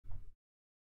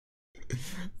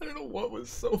I don't know what was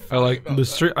so I funny like about the that.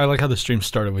 stream. I like how the stream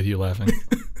started with you laughing.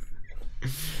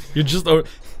 You're just.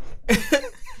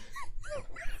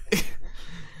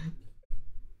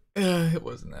 It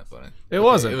wasn't that funny. It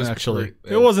wasn't was actually.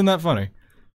 pretty- It wasn't that funny.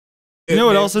 You know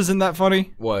what else isn't that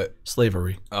funny? What?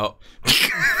 Slavery. Oh.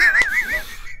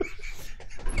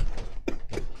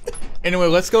 Anyway,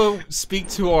 let's go speak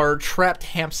to our trapped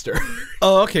hamster.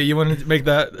 Oh, okay. You want to make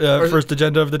that first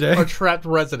agenda of the day? Our trapped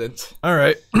resident. All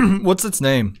right. What's its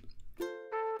name?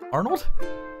 Arnold?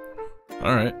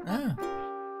 All right. Ah.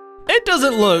 It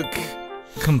doesn't look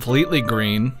completely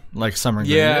green like summer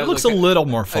green. Yeah, It looks like a little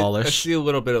more I fallish. see a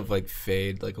little bit of like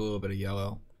fade, like a little bit of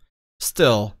yellow.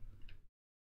 Still,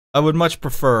 I would much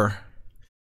prefer.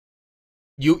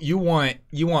 You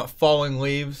want falling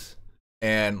leaves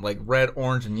and like red,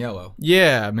 orange, and yellow.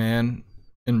 Yeah, man.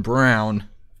 And brown.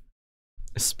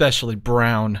 Especially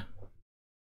brown.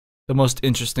 The most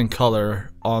interesting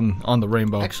color on the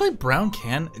rainbow. Actually, brown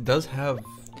does have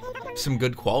some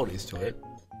good qualities to it.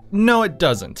 No, it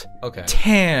doesn't. Okay.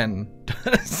 Tan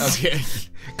does. Okay.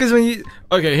 Because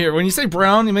when you say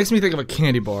brown, it makes me think of a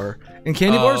candy bar. And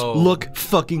candy bars Oh. look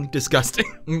fucking disgusting.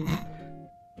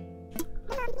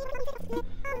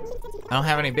 I don't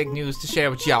have any big news to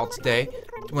share with y'all today.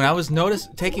 When I was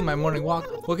taking my morning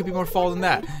walk, what could be more fall than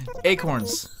that?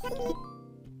 Acorns.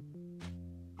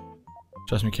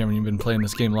 Trust me, Cameron, you've been playing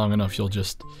this game long enough, you'll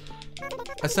just...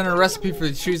 I sent a recipe for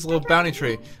the tree's little bounty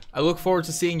tree. I look forward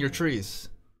to seeing your trees.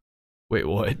 Wait,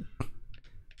 what?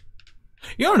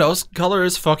 You know what else color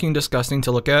is fucking disgusting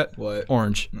to look at? What?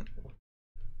 Orange.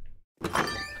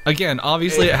 Again,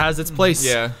 obviously it has its place.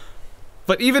 Yeah.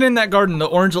 But even in that garden, the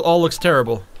orange all looks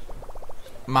terrible.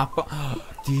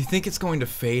 Do you think it's going to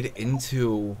fade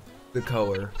into the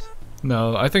color?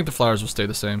 No, I think the flowers will stay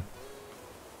the same.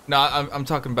 No, I'm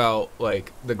talking about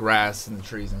like the grass and the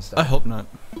trees and I stuff. hope not.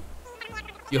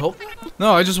 You hope?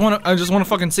 No, I just wanna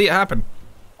fucking see it happen.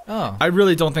 Oh. I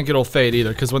really don't think it'll fade either,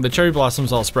 because when the cherry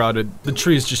blossoms all sprouted, the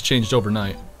trees just changed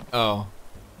overnight. Oh.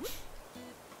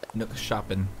 Nook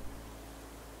shopping.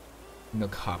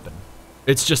 Nook hopping.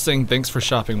 It's just saying thanks for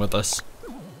shopping with us.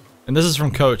 And this is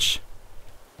from Coach.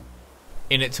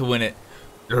 In it to win it.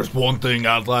 There's one thing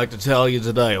I'd like to tell you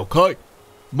today, okay?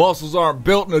 Muscles aren't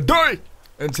built in a day.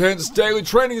 Intense daily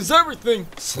training is everything,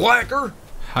 slacker.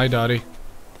 Hi, Dottie.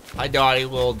 Hi, Dottie,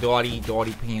 little Dottie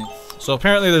pants. So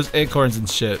apparently there's acorns and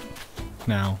shit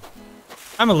now.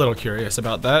 I'm a little curious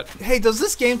about that. Hey, does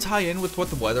this game tie in with what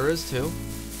the weather is, too?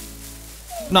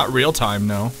 Not real time,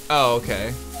 no. Oh,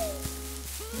 okay.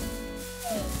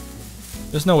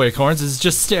 There's no acorns, it's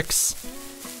just sticks.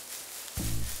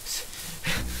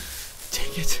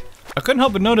 Take it. I couldn't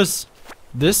help but notice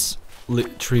this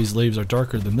tree's leaves are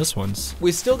darker than this one's.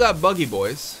 We still got buggy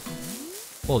boys.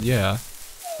 Well, yeah.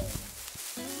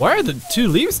 Why are the two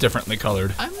leaves differently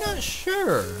colored? I'm not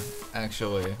sure,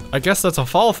 actually. I guess that's a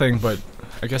fall thing, but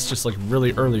I guess just like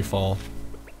really early fall.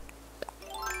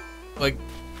 Like,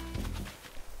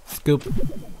 Scoop.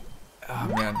 oh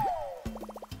man.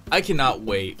 I cannot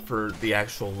wait for the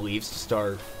actual leaves to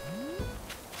start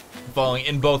falling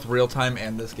in both real time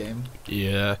and this game.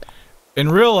 Yeah. In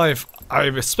real life, I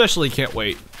especially can't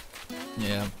wait.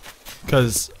 Yeah.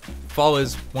 Because Fall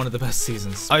is one of the best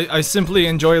seasons. I simply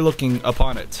enjoy looking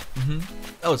upon it.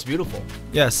 Oh, it's beautiful.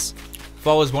 Yes.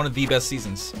 Fall is one of the best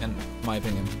seasons, in my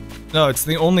opinion. No, it's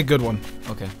the only good one.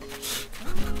 Okay.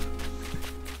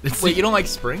 It's Wait, you don't like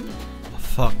spring?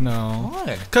 Fuck no.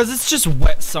 Why? Because it's just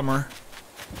wet summer.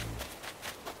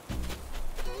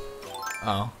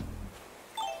 Oh.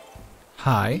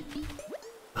 Hi.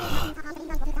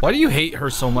 Why do you hate her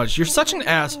so much? You're such an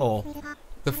asshole.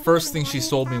 The first thing she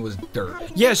sold me was dirt.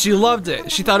 Yeah, she loved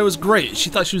it. She thought it was great.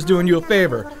 She thought she was doing you a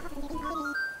favor.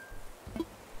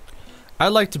 I'd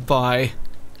like to buy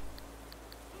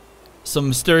some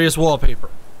mysterious wallpaper.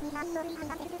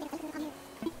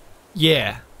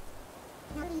 Yeah.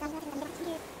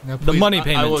 Now, The money I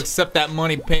payment. will accept that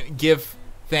money payment. Give.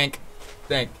 Thank.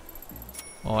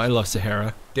 Oh, I love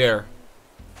Sahara. Dare.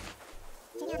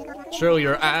 Surely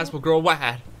your eyes will grow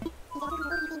wide.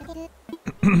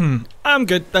 I'm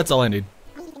good. That's all I need.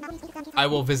 I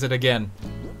will visit again.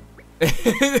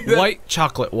 White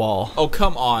chocolate wall. Oh,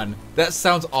 come on. That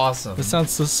sounds awesome. That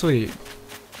sounds so sweet.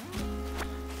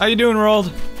 How you doing,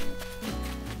 World?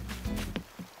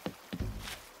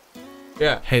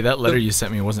 Yeah. Hey, that letter you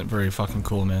sent me wasn't very fucking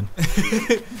cool, man.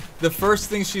 The first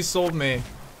thing she sold me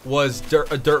was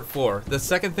a dirt floor. The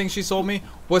second thing she sold me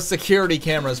was security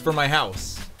cameras for my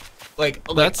house. Like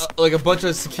a bunch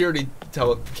of security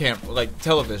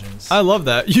televisions. I love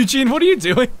that. Eugene, what are you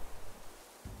doing?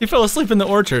 You fell asleep in the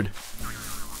orchard.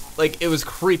 Like, it was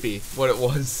creepy what it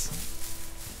was.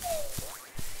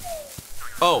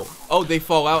 Oh, they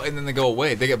fall out and then they go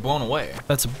away. They get blown away.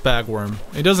 That's a bagworm.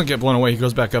 He doesn't get blown away. He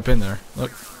goes back up in there.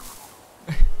 Look.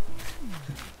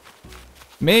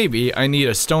 Maybe I need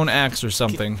a stone axe or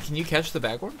something. Can you catch the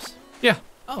bagworms? Yeah.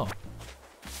 Oh.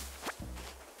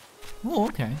 Oh,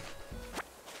 okay.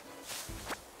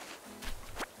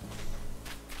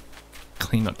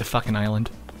 Clean up the fucking island.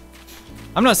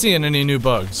 I'm not seeing any new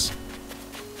bugs.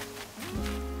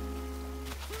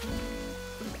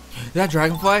 That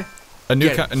dragonfly? A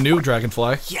new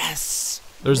dragonfly. Yes.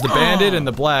 There's the banded and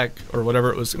the black, or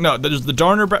whatever it was. No, there's the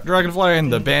Darner dragonfly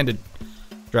and the banded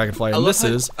dragonfly, and this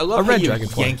is a red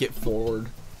dragonfly. Yank it forward.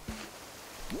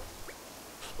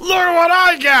 Look at what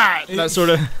I got! That sort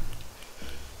of.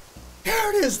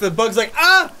 There it is. The bug's like,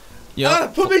 ah! Yep.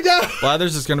 Ah, put me down!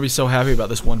 Blathers is gonna be so happy about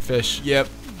this one fish. Yep.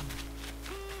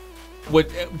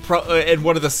 And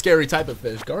one of the scary type of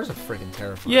fish. Gars are freaking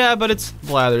terrifying. Yeah, but it's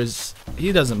Blathers.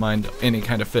 He doesn't mind any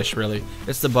kind of fish, really.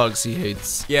 It's the bugs he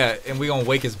hates. Yeah, and we gonna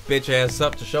wake his bitch ass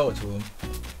up to show it to him.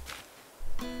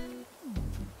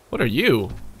 What are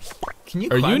you? Can you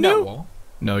Are climb you that new? wall?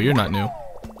 No, you're not new.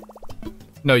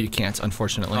 No, you can't,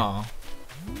 unfortunately. Aw.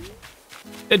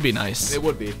 It'd be nice. It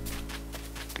would be.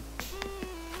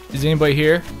 Is anybody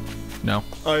here? No.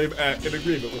 I'm in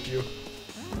agreement with you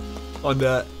on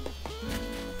that.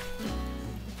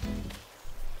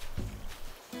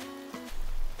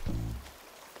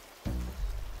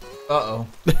 Uh-oh.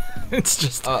 It's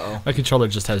just... Uh-oh. My controller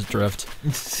just has drift.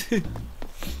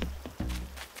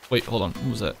 Wait, hold on. What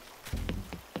was that?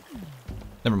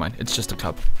 Never mind. It's just a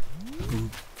cup.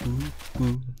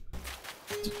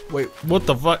 Wait. What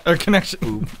the fuck? Our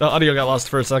connection... The audio got lost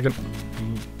for a second.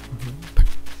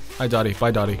 Hi, Dottie.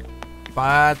 Bye, Dottie.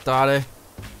 Bye, Dottie.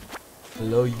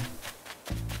 Hello, you.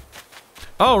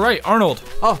 Oh, right. Arnold.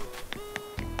 Oh.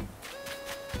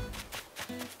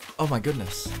 Oh, my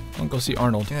goodness. I'll go see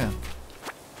Arnold. Yeah.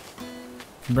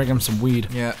 Bring him some weed.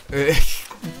 Yeah.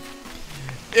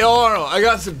 Yo, Arnold, I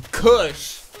got some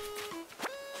kush.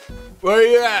 Where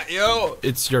you at, yo?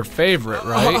 It's your favorite,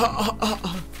 right?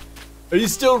 Are you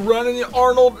still running,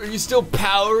 Arnold? Are you still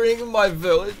powering my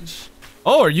village?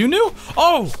 Oh, are you new?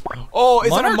 Oh! Oh, is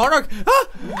Monarch? that a monarch? Ah!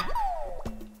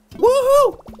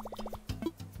 Woohoo!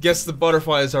 Guess the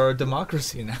butterflies are a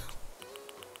democracy now.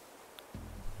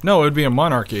 No, it would be a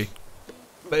monarchy.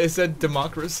 But it said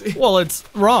democracy. Well, it's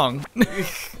wrong.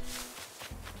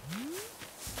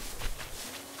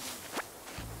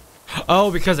 Oh,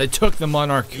 because I took the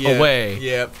monarch away.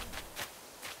 Yep.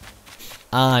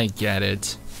 I get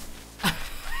it.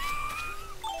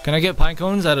 Can I get pine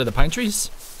cones out of the pine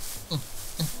trees?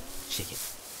 Shake it.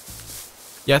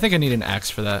 Yeah, I think I need an axe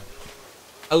for that.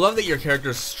 I love that your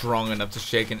character's strong enough to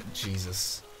shake it.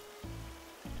 Jesus.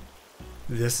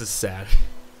 This is sad.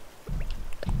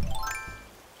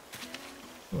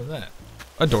 What was that?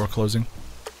 A door closing.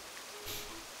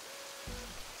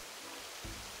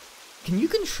 Can you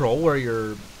control where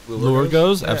your Lure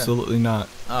goes? Yeah. Absolutely not.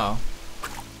 Oh.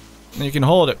 And you can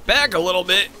hold it back a little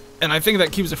bit, and I think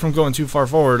that keeps it from going too far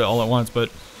forward all at once, but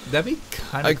That'd be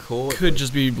kind of cool. I could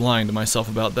just be lying to myself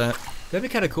about that. That'd be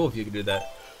kind of cool if you could do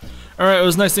that. Alright, it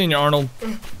was nice seeing you, Arnold.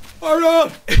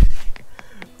 Arnold!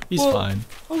 He's fine.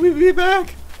 I'll be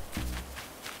back.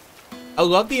 I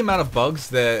love the amount of bugs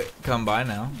that come by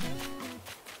now.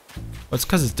 Well, it's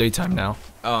because it's daytime now.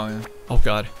 Oh, yeah. Oh,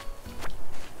 God.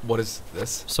 What is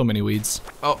this? So many weeds.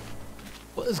 Oh.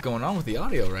 What is going on with the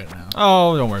audio right now?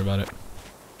 Oh, don't worry about it.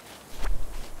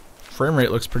 Frame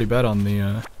rate looks pretty bad on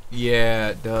the Yeah,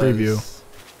 it does. preview.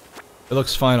 It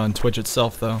looks fine on Twitch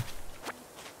itself, though.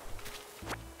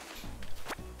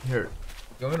 Here.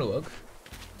 You want me to look?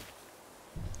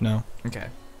 No. Okay.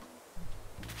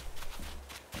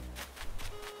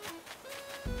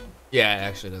 Yeah, it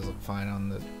actually does look fine on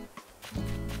the...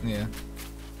 Yeah.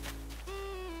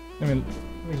 I mean,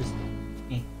 let me just...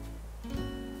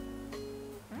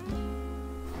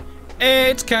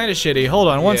 It's kind of shitty. Hold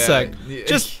on, one sec. Yeah.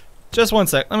 Just one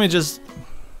sec. Let me just...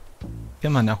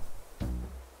 Come on now.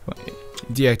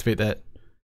 Deactivate that.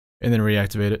 And then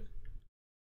reactivate it.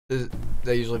 Does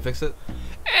that usually fix it?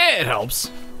 It helps.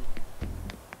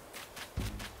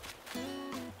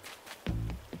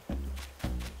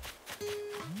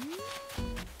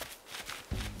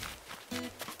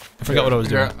 I forgot what I was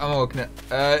doing. Here, I'm looking at.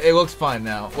 It looks fine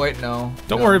now. Wait, no.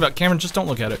 Don't No. worry about Cameron. Just don't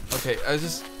look at it. Okay, I was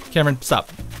just. Cameron, stop.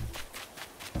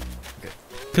 Okay.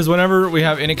 Because whenever we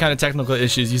have any kind of technical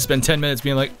issues, you spend 10 minutes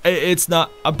being like, it's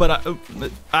not, but I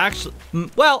actually,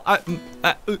 well, I'm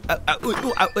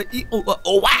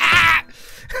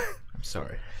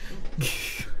sorry.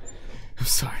 I'm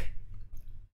sorry.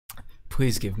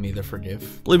 Please give me the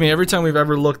forgive. Believe me, every time we've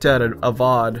ever looked at a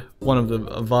VOD, one of the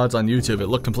VODs on YouTube, it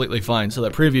looked completely fine, so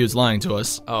that preview is lying to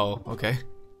us. Oh, okay.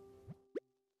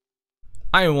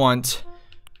 I want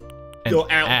an Go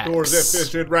outdoors axe. if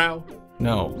fishing round.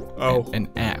 No. Oh. An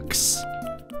axe.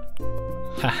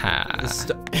 Haha.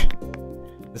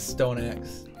 The stone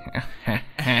axe.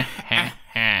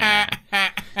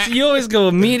 So you always go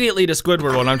immediately to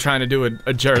Squidward when I'm trying to do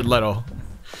a Jared Leto.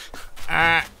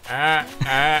 Hey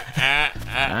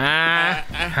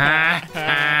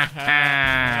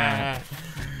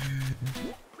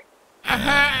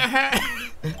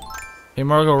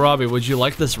Margot Robbie, would you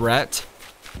like this rat?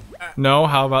 No?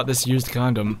 How about this used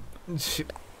condom?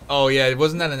 Oh yeah,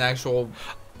 wasn't that an actual...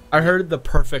 I heard the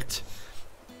perfect...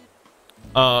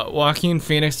 Joaquin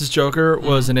Phoenix's Joker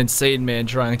was an insane man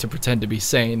trying to pretend to be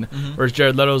sane, whereas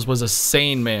Jared Leto's was a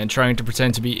sane man trying to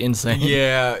pretend to be insane.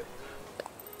 Yeah.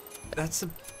 That's a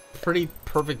pretty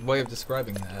perfect way of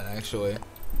describing that, actually.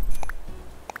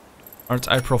 Aren't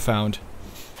I profound?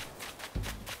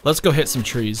 Let's go hit some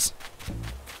trees.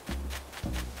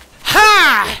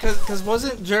 Ha! Because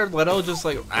wasn't Jared Leto just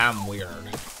like, I'm weird?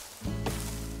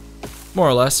 More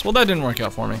or less. Well, that didn't work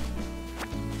out for me.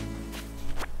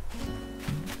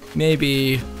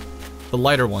 Maybe the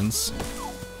lighter ones.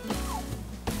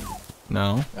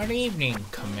 No. Good evening,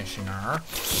 Commissioner.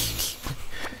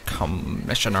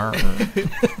 Commissioner.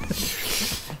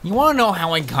 You want to know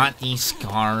how I got these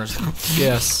scars?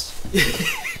 Yes.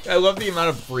 I love the amount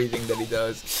of breathing that he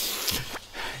does.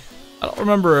 I don't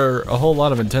remember a whole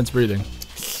lot of intense breathing.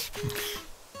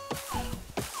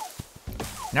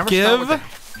 Never Give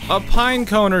a pine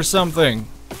cone or something.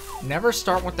 Never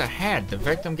start with the head. The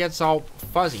victim gets all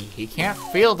fuzzy. He can't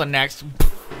feel the next.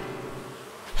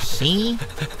 See?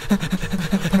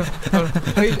 How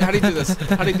do you do this?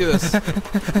 How do you do this?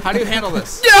 How do you handle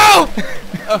this? No!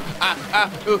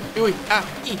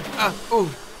 Ooh.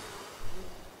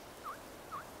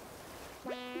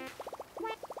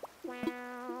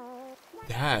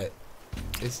 That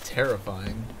is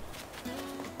terrifying.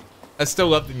 I still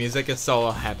love the music. It's so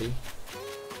happy.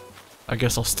 I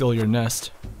guess I'll steal your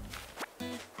nest.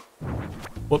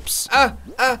 Whoops.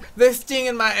 They're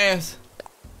stinging my ass.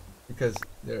 Because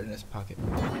they're in his pocket.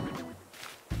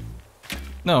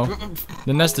 No,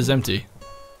 the nest is empty.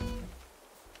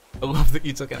 I love that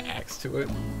you took an axe to it.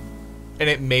 And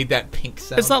it made that pink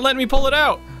sound. It's not letting me pull it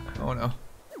out. Oh no.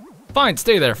 Fine,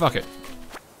 stay there, fuck it.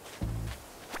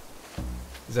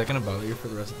 Is that gonna bother you for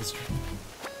the rest of the stream?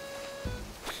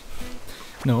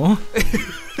 No.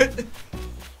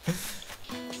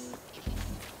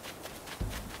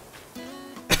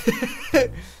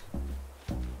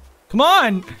 Come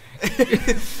on!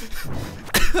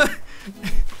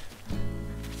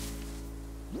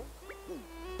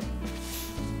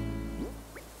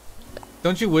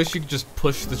 Don't you wish you could just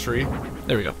push the tree?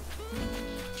 There we go.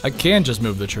 I can just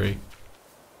move the tree.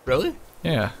 Really?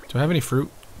 Yeah. Do I have any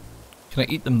fruit? Can I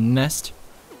eat the nest?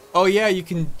 Oh yeah, you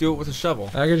can do it with a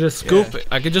shovel. I could just scoop it.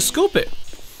 I could just scoop it.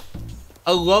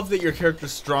 I love that your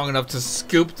character's strong enough to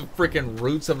scoop the freaking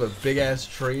roots of a big ass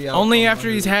tree. Out Only from after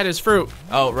under. he's had his fruit.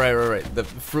 Oh, right. The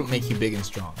fruit make you big and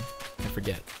strong. I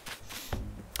forget.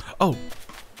 Oh.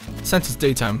 Since it's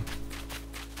daytime.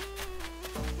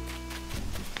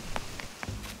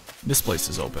 This place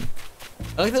is open.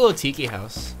 I like the little tiki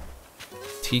house.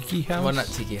 Tiki house? Well, not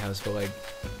tiki house, but like...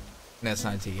 No, it's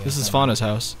not a tiki house. This is Fauna's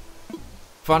house.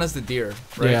 Fauna's the deer,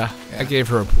 right? Yeah, I gave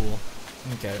her a pool.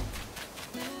 Okay.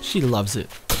 She loves it.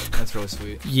 That's really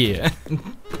sweet. Yeah.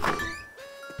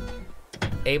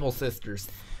 Able sisters.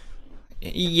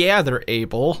 Yeah, they're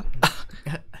able.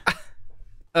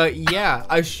 Yeah,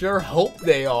 I sure hope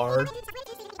they are.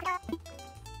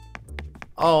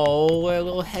 Oh, a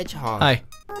little hedgehog. Hi.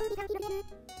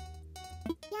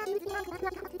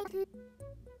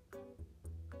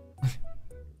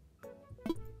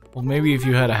 Well, maybe if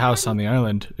you had a house on the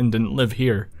island and didn't live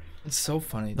here. It's so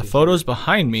funny. The dude. photos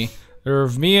behind me are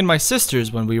of me and my sisters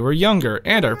when we were younger,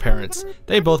 and our parents.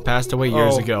 They both passed away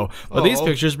years ago, but these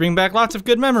pictures bring back lots of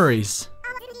good memories.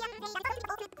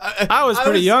 I was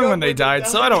pretty young when they died,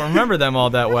 so I don't remember them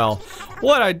all that well.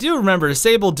 What I do remember is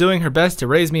Sable doing her best to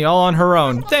raise me all on her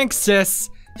own. Thanks, sis.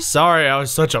 Sorry I was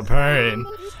such a pain.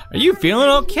 Are you feeling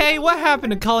okay? What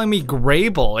happened to calling me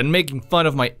Grable and making fun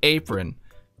of my apron?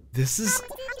 This is...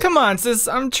 Come on, sis,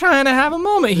 I'm trying to have a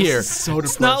moment here. is so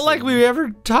It's not depressing. like we ever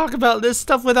talk about this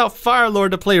stuff without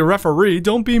Firelord to play referee.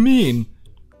 Don't be mean.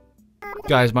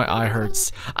 Guys, my eye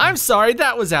hurts. I'm sorry,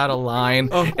 that was out of line.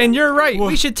 And you're right,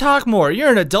 we should talk more.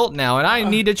 You're an adult now, and I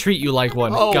need to treat you like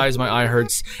one. Guys, my eye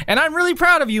hurts. And I'm really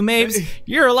proud of you, Mabes.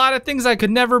 You're a lot of things I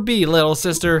could never be, little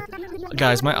sister.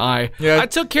 Guys, my eye. Yeah. I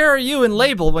took care of you and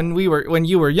Label when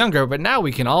you were younger, but now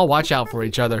we can all watch out for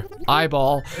each other.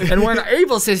 Eyeball. And when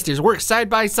Able sisters work side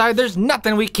by side, there's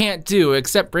nothing we can't do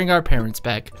except bring our parents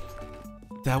back.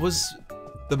 That was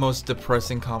the most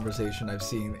depressing conversation I've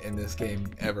seen in this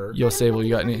game ever. Yo, Sable,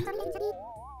 you got any?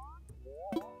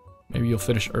 Maybe you'll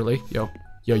finish early. Yo,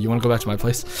 you wanna go back to my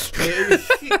place?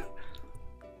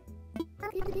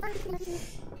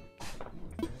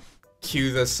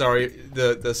 Cue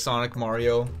the Sonic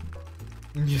Mario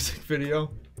music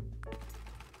video.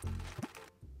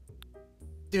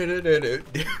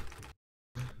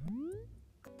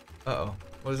 Uh-oh,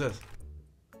 what is this?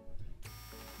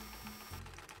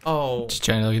 Oh. Just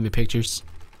trying to look at the pictures.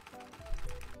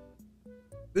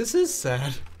 This is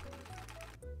sad.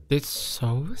 It's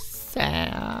so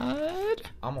sad.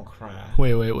 I'm gonna cry.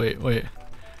 Wait.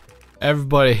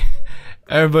 Everybody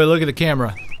look at the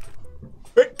camera.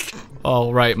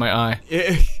 Oh, right, my eye.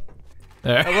 Yeah.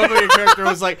 There. I love how your character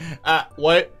was like,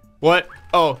 what?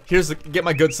 Oh, get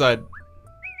my good side.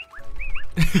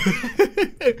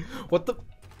 What the?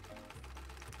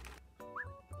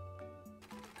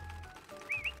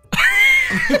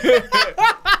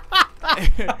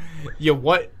 Yeah,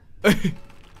 what?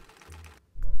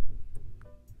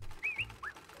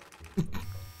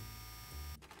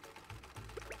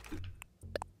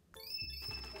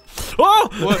 Oh!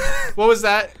 What was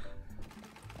that?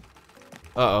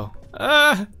 Uh-oh.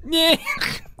 Yeah.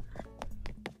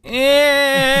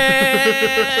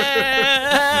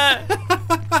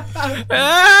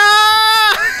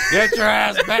 Get your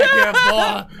ass back here,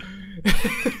 boy.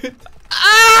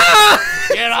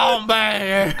 Get on back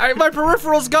here. My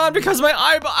peripheral's gone because my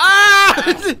eyeball.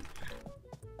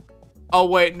 Oh,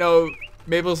 wait, no.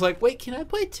 Mabel's like, wait, can I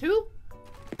play too?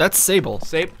 That's Sable.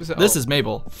 This is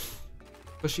Mabel.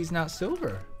 But she's not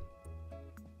silver.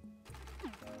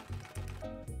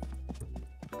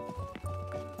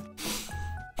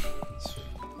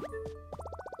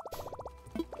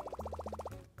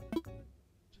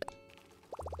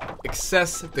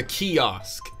 Access the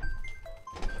kiosk.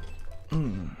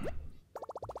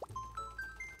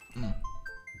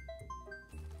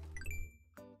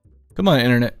 Come on,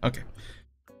 internet. Okay.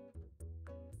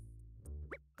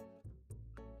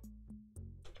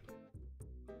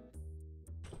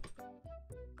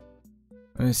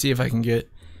 Let me see if I can get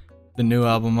the new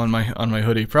album on my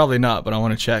hoodie. Probably not, but I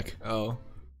want to check. Oh.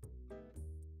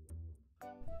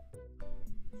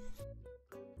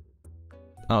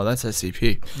 Oh, that's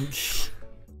SCP.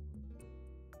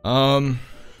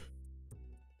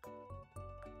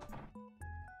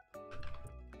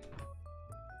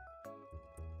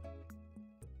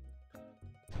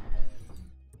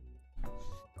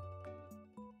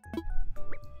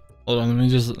 Hold on,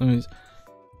 let me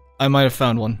I might have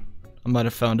found one. I might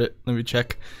have found it. Let me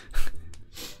check.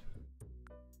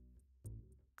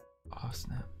 Oh,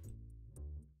 snap.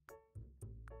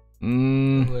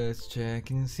 Let's check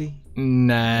and see.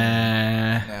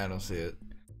 Nah. Nah, I don't see it.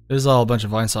 This is all a bunch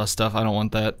of Vinesauce stuff. I don't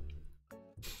want that.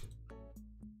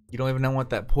 You don't even want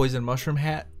that poison mushroom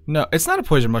hat? No, it's not a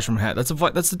poison mushroom hat. That's the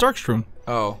Darkstrom.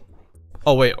 Oh.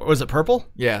 Oh wait, was it purple?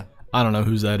 Yeah. I don't know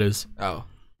whose that is. Oh.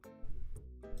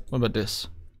 What about this?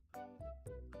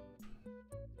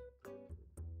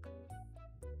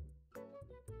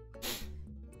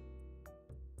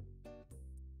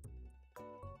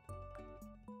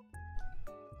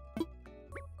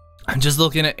 I'm just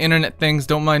looking at internet things,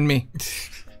 don't mind me.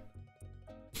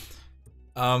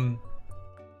 I'm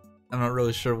not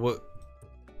really sure what.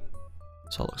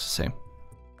 This all looks the same.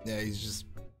 Yeah,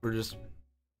 we're just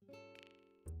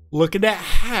looking at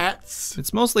hats.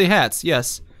 It's mostly hats,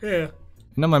 yes. Yeah.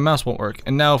 Now my mouse won't work,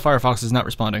 and now Firefox is not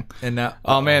responding. And now,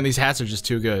 oh man, these hats are just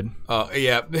too good. Oh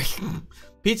yeah,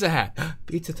 pizza hat,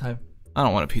 pizza time. I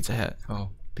don't want a pizza hat.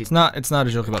 Oh, pizza. It's not a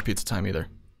joke about pizza time either.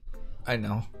 I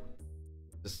know.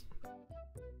 Just...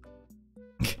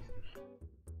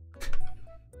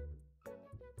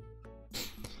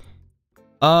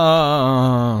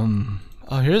 Oh,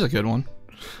 here's a good one.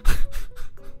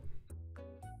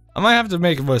 I might have to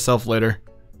make it myself later.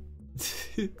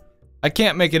 I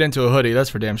can't make it into a hoodie, that's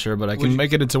for damn sure, but I can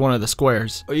make it into one of the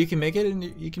squares. Oh, you can make it and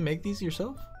you can make these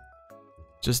yourself?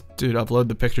 Just, dude, upload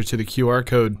the picture to the QR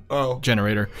code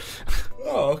generator.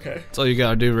 Oh, okay. That's all you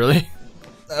gotta do, really.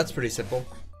 That's pretty simple.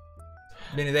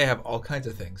 I mean, they have all kinds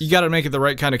of things. You gotta make it the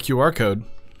right kind of QR code.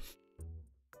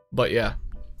 But yeah.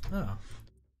 Oh.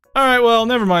 Alright, well,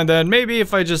 never mind then. Maybe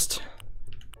if I just...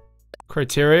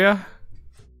 Criteria?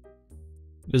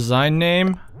 Design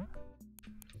name?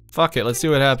 Fuck it, let's see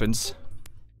what happens.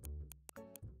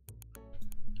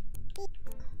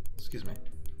 Excuse me.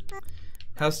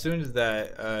 How soon does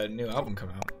that new album come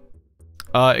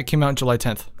out? It came out on July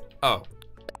 10th. Oh.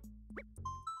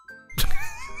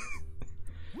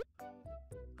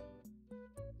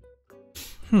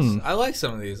 I like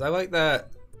some of these. I like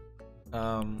that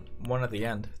one at the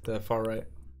end, the far right.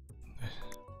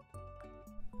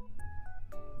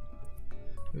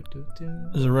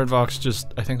 There's a red box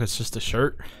just, I think that's just a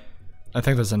shirt. I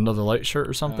think that's another light shirt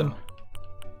or something. Oh.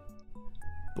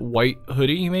 White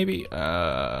hoodie, maybe?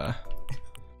 Alright,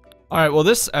 well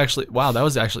this actually, wow, that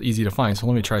was actually easy to find, so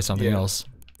let me try something else.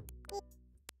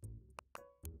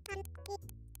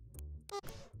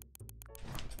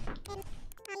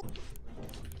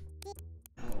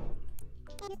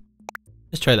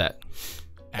 Let's try that.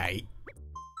 Hey.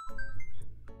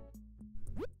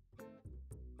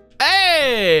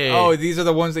 Hey! Oh, these are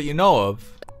the ones that you know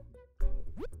of.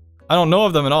 I don't know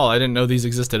of them at all. I didn't know these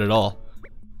existed at all.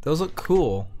 Those look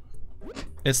cool.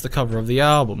 It's the cover of the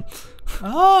album.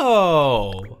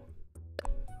 Oh.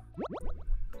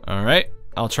 Alright,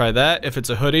 I'll try that. If it's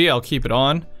a hoodie, I'll keep it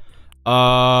on.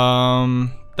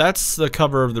 That's the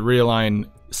cover of the Realign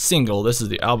single. This is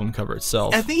the album cover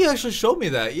itself. I think you actually showed me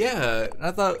that. Yeah,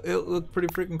 I thought it looked pretty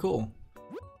freaking cool.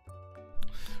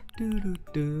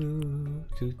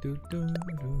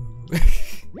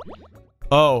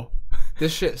 Oh.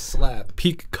 This shit slap.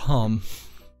 Peak Calm.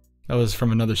 That was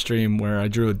from another stream where I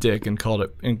drew a dick and called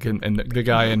it, and the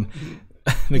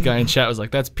guy in chat was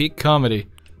like, "That's peak comedy."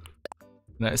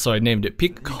 So I named it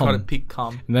Peak Calm. Called it Peak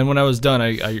Calm. And then when I was done,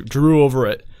 I drew over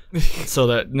it so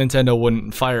that Nintendo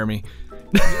wouldn't fire me.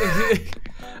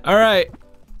 All right.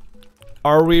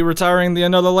 Are we retiring the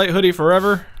Another Light hoodie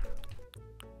forever?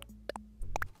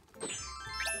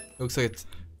 Looks like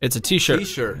it's a t-shirt.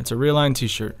 T-shirt. It's a Realign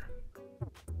t-shirt.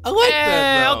 I like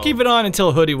that though. I'll keep it on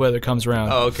until hoodie weather comes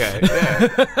around. Oh, okay.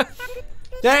 Yeah.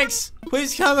 Thanks.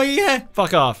 Please come again.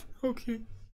 Fuck off. Okay.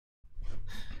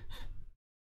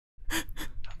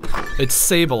 It's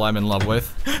Sable I'm in love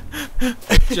with.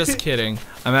 Just kidding.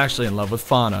 I'm actually in love with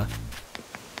Fauna.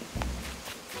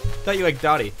 Thought you liked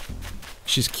Dottie.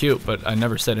 She's cute, but I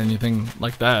never said anything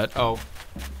like that. Oh.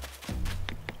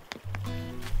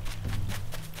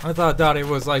 I thought Dottie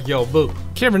was like, yo, boo.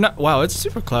 Cameron, wow, it's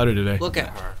super cloudy today. Look at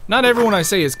her. Not everyone I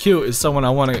say is cute is someone I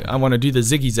wanna do the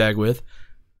ziggy zag with.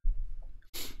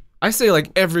 I say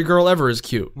like every girl ever is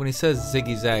cute. When he says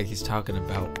ziggy zag, he's talking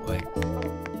about like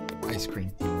ice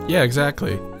cream. Yeah,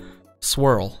 exactly.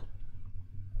 Swirl.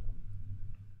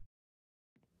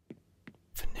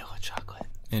 Vanilla chocolate.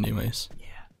 Anyways.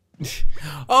 Yeah.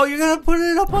 Oh, you're gonna put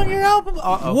it up on your album?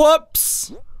 Uh-oh.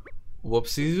 Whoops!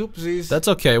 Whoopsies, oopsies. That's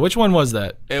okay. Which one was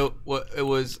that? It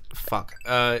was fuck.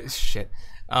 Shit.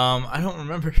 I don't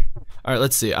remember. All right,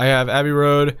 let's see. I have Abbey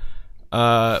Road,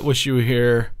 Wish You Were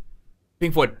Here,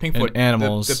 Pink Floyd, and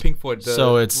Animals. The Pink Floyd.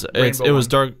 So it was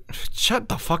Dark. Shut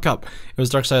the fuck up. It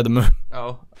was Dark Side of the Moon.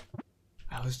 Oh,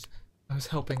 I was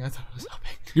helping. I thought I was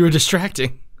helping. You were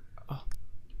distracting. Oh.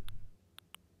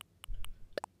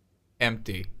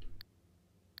 Empty.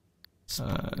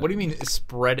 What do you mean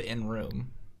spread in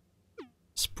room?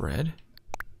 Spread?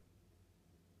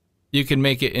 You can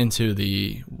make it into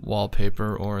the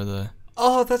wallpaper or the...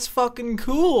 Oh, that's fucking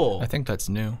cool. I think that's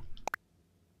new.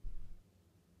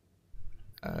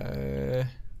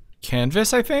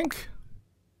 Canvas, I think?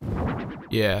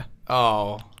 Yeah.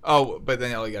 Oh, but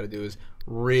then all you gotta do is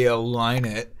realign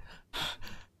it.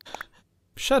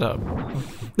 Shut up.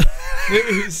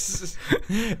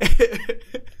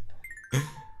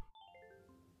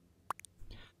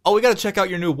 Oh, we gotta check out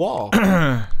your new wall.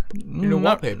 Your new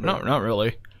wallpaper. No, not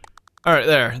really. Alright,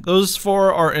 there. Those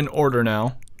four are in order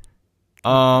now.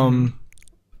 I'll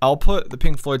put the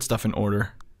Pink Floyd stuff in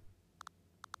order.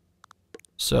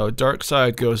 So, Dark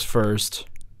Side goes first.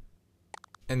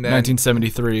 And then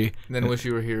 1973. Then Wish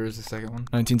You Were Here is the second one.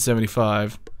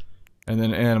 1975. And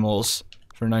then Animals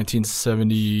for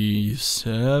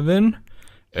 1977.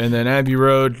 And then Abbey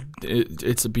Road,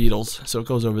 it's the Beatles, so it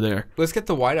goes over there. Let's get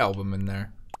the White Album in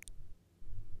there.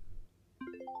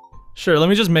 Sure, let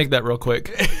me just make that real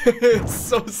quick. It's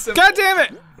so simple. God damn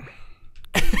it!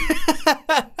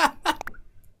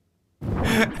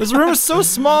 This room is so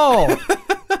small.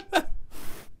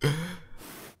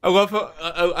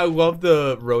 I love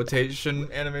the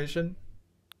rotation animation.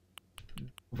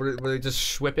 Where they just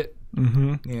swip it.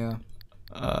 Mm-hmm. Yeah.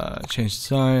 Change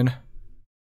design.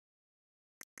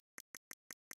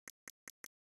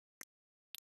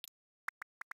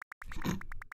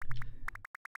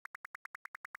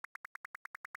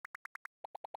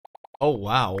 Oh,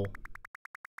 wow.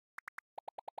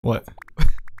 What?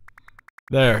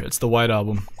 There, it's the White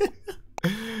Album.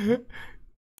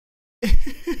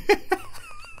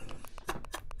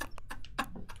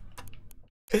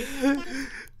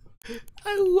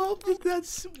 I love that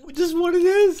that's just what it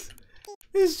is.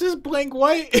 It's just blank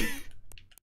white.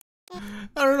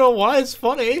 I don't know why it's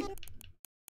funny.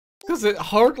 Because it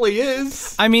hardly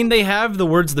is. I mean, they have the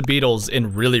words The Beatles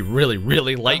in really, really,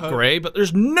 really light gray, but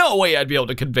there's no way I'd be able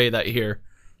to convey that here.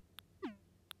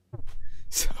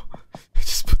 So, I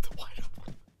just put the white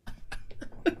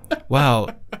up. Wow,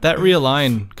 that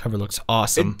Realign cover looks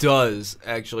awesome. It does,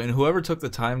 actually, and whoever took the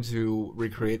time to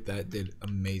recreate that did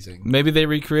amazing. Maybe they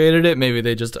recreated it, maybe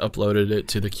they just uploaded it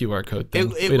to the QR code thing.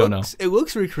 We don't know. It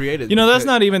looks recreated. You know, that's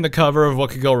not even the cover of What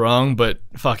Could Go Wrong, but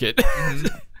fuck it.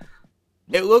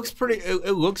 It looks pretty.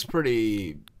 It looks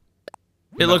pretty.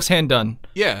 It looks hand done.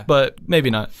 Yeah, but maybe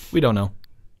not. We don't know.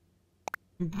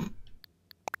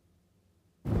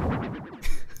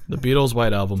 The Beatles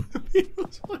White Album.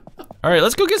 All right,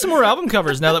 let's go get some more album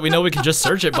covers now that we know we can just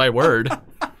search it by word.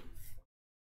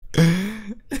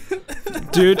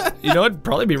 Dude, you know it'd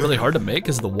probably be really hard to make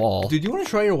is the wall. Dude, you want to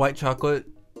try your white chocolate?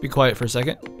 Be quiet for a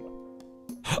second.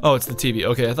 Oh, it's the TV.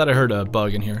 Okay, I thought I heard a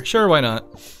bug in here. Sure, why not?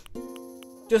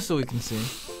 Just so we can see.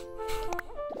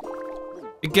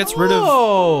 It gets rid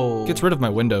of my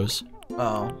windows.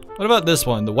 Oh. What about this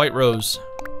one, the White Rose?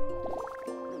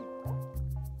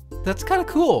 That's kind of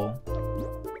cool.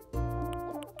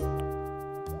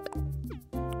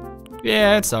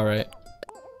 Yeah, it's all right.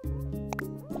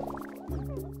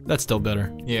 That's still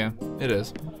better. Yeah, it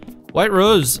is. White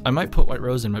Rose. I might put White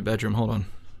Rose in my bedroom. Hold on.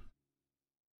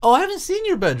 Oh, I haven't seen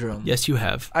your bedroom. Yes, you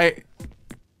have.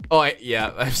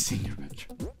 Yeah, I've seen your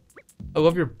bedroom. I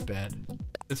love your bed.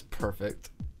 It's perfect.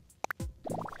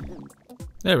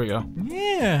 There we go.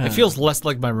 Yeah. It feels less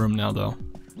like my room now, though.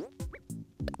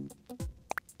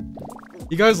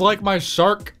 You guys like my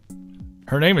shark?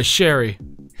 Her name is Sherry.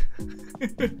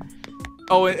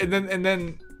 Oh, and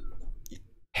then.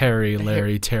 Harry,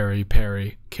 Larry, Terry,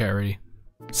 Perry, Carrie,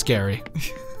 Scary.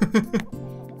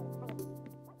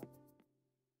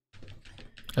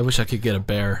 I wish I could get a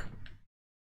bear.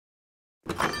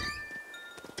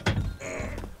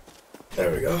 There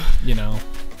we go. You know.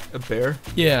 A bear?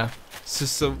 Yeah. It's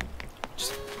just so...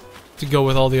 Just to go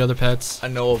with all the other pets. I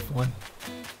know of one.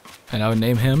 And I would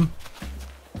name him...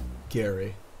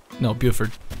 Gary. No,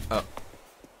 Buford. Oh.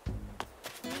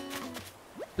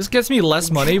 This gets me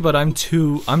less money, but I'm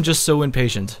just so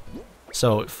impatient.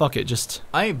 So, fuck it, just...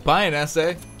 I ain't buying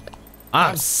essay.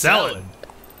 I'm selling.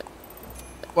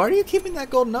 Why are you keeping that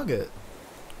gold nugget?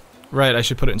 Right, I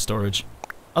should put it in storage.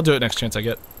 I'll do it next chance I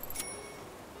get.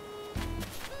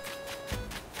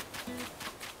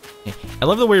 I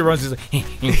love the way he runs. He's like,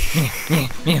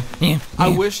 I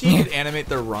wish he could animate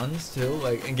their runs too,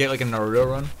 like, and get like a Naruto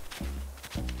run.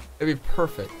 It'd be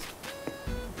perfect.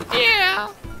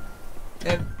 Yeah.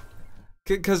 And,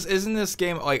 cause isn't this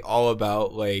game like all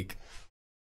about like,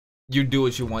 you do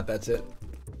what you want, that's it?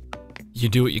 You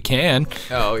do what you can.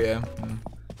 Oh yeah. Mm.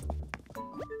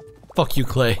 Fuck you,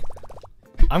 Clay.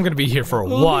 I'm gonna be here for a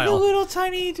while. Little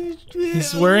tiny.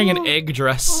 He's wearing an egg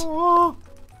dress. Oh,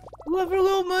 love her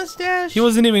little mustache. He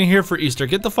wasn't even here for Easter.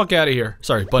 Get the fuck out of here.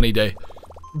 Sorry, Bunny Day.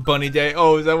 Bunny Day.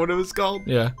 Oh, is that what it was called?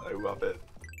 Yeah. I love it.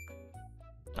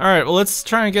 All right, well, let's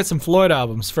try and get some Floyd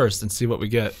albums first and see what we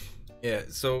get. Yeah.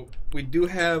 So we do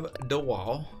have The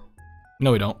Wall.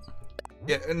 No, we don't.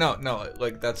 Yeah. No.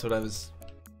 Like that's what I was.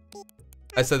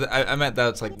 I said that I meant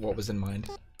that's like what was in mind.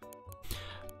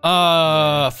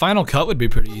 Final Cut would be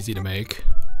pretty easy to make.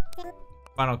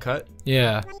 Final Cut?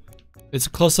 Yeah. It's a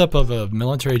close-up of a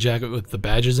military jacket with the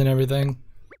badges and everything.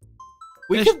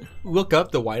 We could look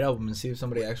up the White Album and see if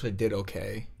somebody actually did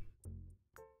okay.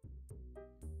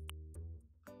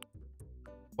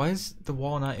 Why is The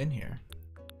Wall not in here?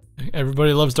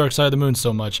 Everybody loves Dark Side of the Moon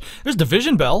so much. There's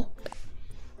Division Bell.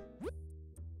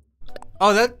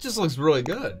 Oh, that just looks really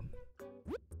good.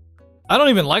 I don't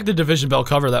even like the Division Bell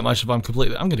cover that much if I'm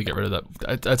completely... I'm gonna get rid of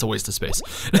that. That's a waste of space.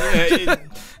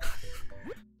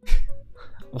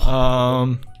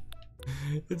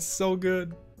 It's so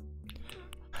good.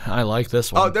 I like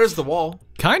this one. Oh, there's The Wall.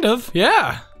 Kind of,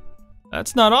 yeah.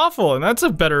 That's not awful, and that's a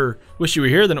better Wish You Were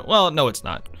Here than... Well, no, it's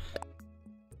not.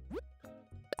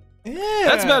 Yeah.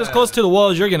 That's about as close to The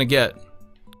Wall as you're gonna get.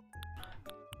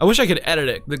 I wish I could edit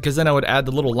it, because then I would add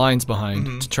the little lines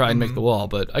behind to try and make the wall,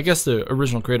 but I guess the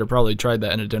original creator probably tried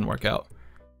that and it didn't work out.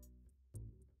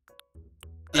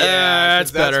 Yeah, that's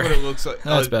better. That's what it looks like.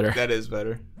 That's better. That is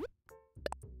better.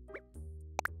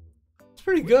 It's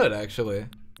pretty good, actually.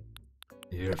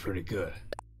 You're pretty good.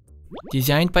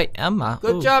 Designed by Emma.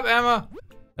 Good job, Emma.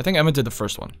 I think Emma did the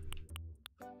first one.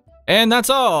 And that's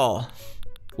all.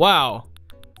 Wow.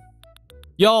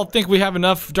 Y'all think we have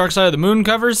enough Dark Side of the Moon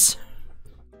covers?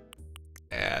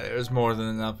 Yeah, there's more than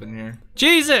enough in here.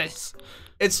 Jesus!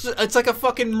 It's like a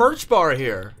fucking merch bar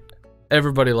here.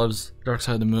 Everybody loves Dark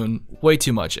Side of the Moon way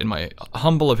too much, in my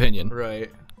humble opinion.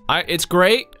 Right. It's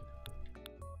great.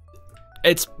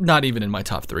 It's not even in my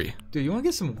top 3. Dude, you want to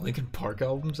get some Linkin Park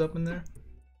albums up in there?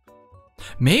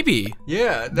 Maybe.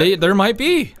 Yeah. There might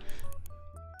be.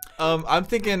 I'm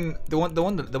thinking the one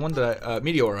that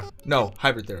Meteora. No,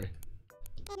 Hybrid Theory.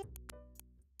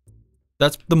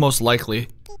 That's the most likely.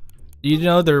 You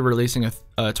know they're releasing a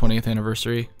 20th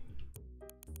anniversary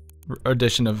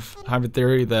edition of Hybrid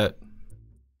Theory that...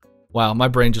 Wow, my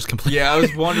brain just completely... Yeah, I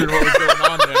was wondering what was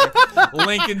going on there.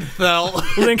 Lincoln fell.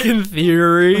 Lincoln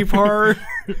Theory part.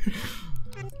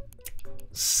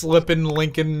 Slipping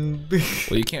Lincoln.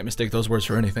 Well, you can't mistake those words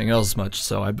for anything else much,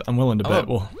 so I'm willing to bet.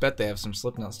 Well, bet they have some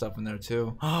Slipknot stuff in there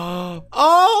too.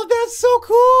 Oh, that's so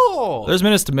cool. There's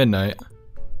Minutes to Midnight.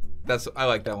 I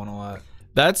like that one a lot.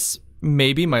 That's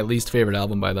maybe my least favorite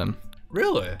album by them.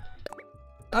 Really?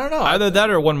 I don't know. Either that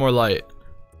or One More Light.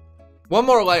 One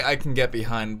More Light I can get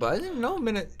behind, but I didn't know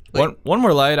Minute. Like, One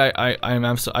More Light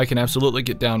I can absolutely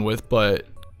get down with, but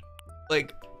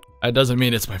like that doesn't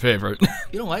mean it's my favorite.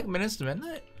 You don't like Minutes to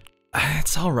Midnight?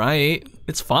 It's all right.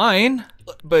 It's fine.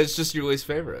 But it's just your least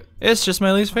favorite. It's just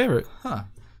my least favorite. Huh.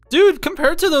 Dude,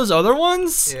 compared to those other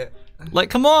ones? Yeah. Like,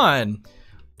 come on.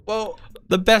 Well,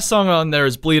 the best song on there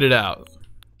is Bleed It Out.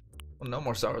 Well, No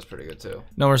More Sorrow's pretty good too.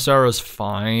 No More Sorrow's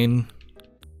fine.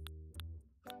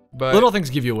 But Little Things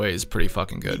Give You Away is pretty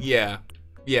fucking good. Yeah.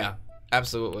 Yeah.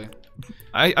 Absolutely.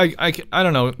 I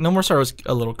don't know. No More Sorrow's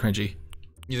a little cringy.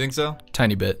 You think so?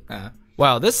 Tiny bit.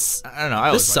 Wow, this... I don't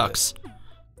know. This sucks.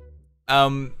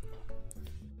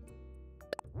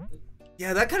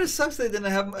 Yeah, that kind of sucks they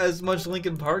didn't have as much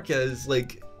Linkin Park as,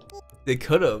 like, they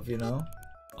could have, you know?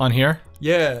 On here?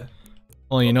 Yeah.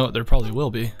 Well, you know what? There probably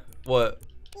will be. What?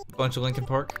 A bunch of Linkin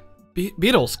Park?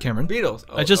 Beatles, Cameron. Beatles.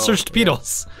 I just searched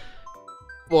Beatles.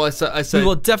 Well, I said... We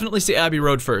will definitely see Abbey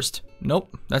Road first.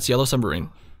 Nope, that's Yellow Submarine.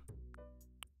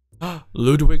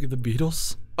 Ludwig the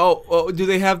Beatles? Oh, do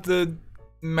they have the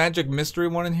Magic Mystery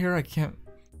one in here? I can't...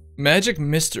 Magic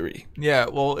Mystery? Yeah,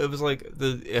 well, it was like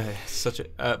the... such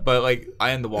a... but, like,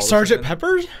 I Am the Walrus. Sgt.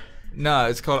 Pepper? No,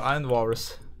 it's called I Am the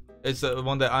Walrus. It's the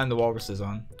one that I Am the Walrus is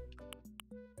on.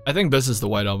 I think this is the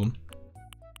White Album.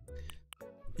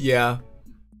 Yeah.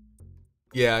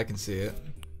 Yeah, I can see it.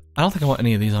 I don't think I want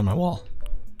any of these on my wall.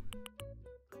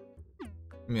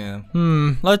 Yeah.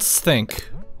 Let's think.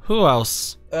 Who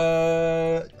else?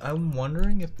 I'm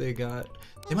wondering if they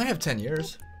might have 10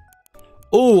 years.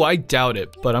 Oh, I doubt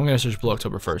it, but I'm gonna search Blue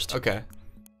October first. Okay.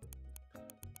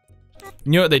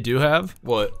 You know what they do have?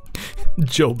 What?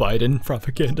 Joe Biden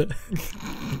propaganda.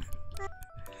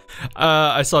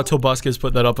 I saw Tobuscus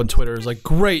put that up on Twitter. It's like,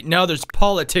 great, now there's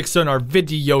politics in our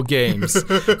video games.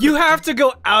 You have to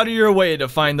go out of your way to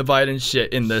find the Biden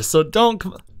shit in this, so don't...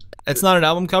 It's not an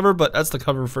album cover, but that's the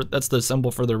cover for... That's the symbol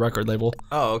for the record label.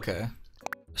 Oh, okay.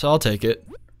 So I'll take it.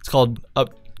 It's called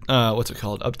what's it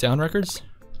called? Up Down Records?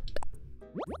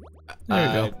 There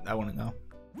you go. I want to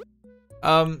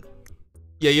know.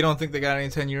 Yeah, you don't think they got any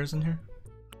 10 years in here?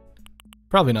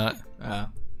 Probably not.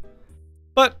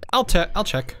 But I'll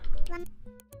check.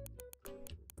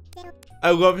 I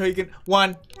love how you can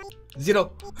 1,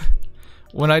 0.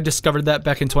 When I discovered that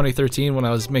back in 2013, when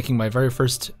I was making my very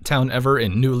first town ever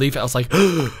in New Leaf, I was like,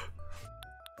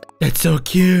 that's so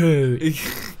cute.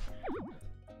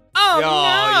 Oh, no!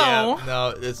 Yeah.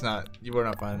 No, it's not. You were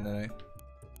not finding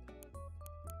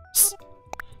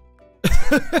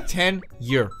that. 10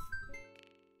 year.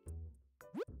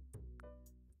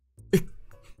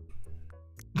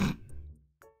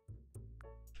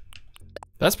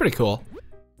 That's pretty cool.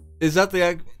 Is that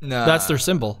the nah? That's their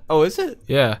symbol. Oh, is it?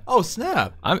 Yeah. Oh,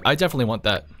 snap. I definitely want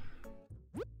that.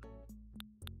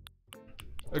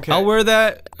 Okay. I'll wear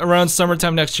that around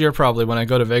summertime next year, probably, when I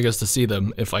go to Vegas to see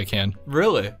them, if I can.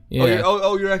 Really? Yeah.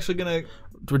 Oh, you're actually gonna...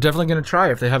 We're definitely gonna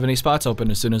try if they have any spots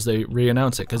open as soon as they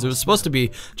re-announce it, because it was supposed to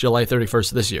be July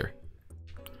 31st this year.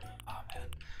 Oh, man.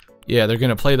 Yeah, they're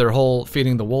gonna play their whole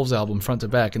Feeding the Wolves album front to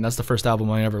back, and that's the first album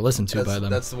I ever listened to by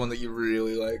them. That's the one that you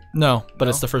really like? No, but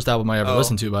it's the first album I ever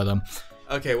listened to by them.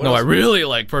 Okay, what No, else? I really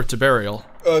like Birth to Burial.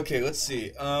 Okay, let's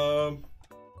see. Who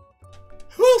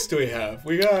else do we have?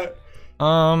 We got...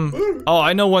 Oh,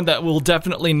 I know one that will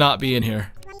definitely not be in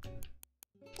here.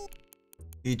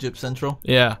 Egypt Central?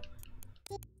 Yeah.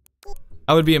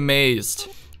 I would be amazed.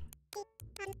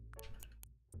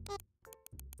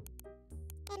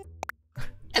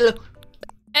 Hello.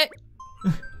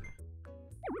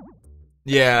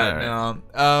 Yeah.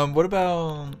 No. What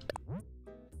about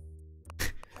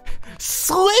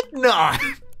Slipknot?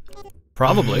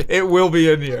 Probably. It will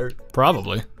be in here.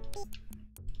 Probably.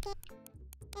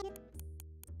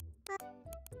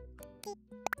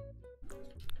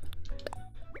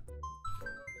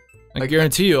 I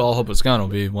guarantee you All Hope Is Gone will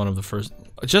be one of the first.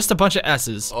 Just a bunch of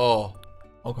S's. Oh.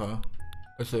 Okay.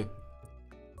 Let's see.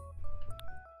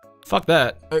 Fuck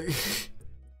that.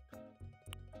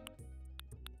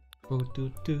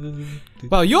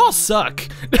 Wow, you all suck.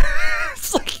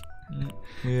 It's like.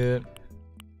 Yeah.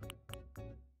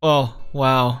 Oh,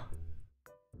 wow.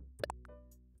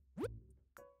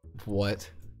 What?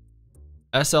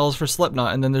 SL is for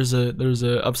Slipknot, and then there's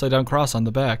a upside down cross on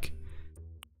the back.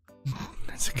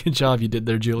 That's a good job you did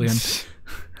there, Julian.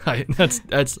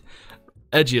 That's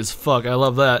edgy as fuck. I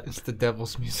love that. It's the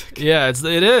devil's music. Yeah,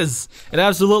 it is. It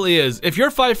absolutely is. If you're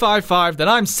 5'5", then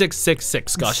I'm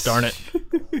 6'6". Gosh darn it.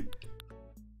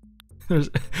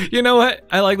 You know what?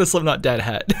 I like the Slipknot dad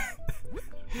hat.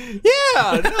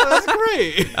 Yeah, no, that's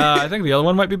great. I think the other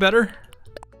one might be better.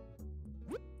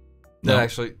 No,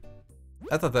 actually,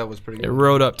 I thought that was pretty good. It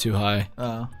rode up too high.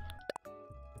 Oh.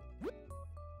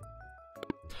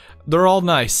 They're all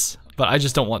nice, but I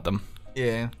just don't want them.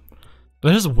 Yeah.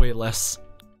 There's way less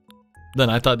than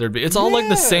I thought there'd be. It's all like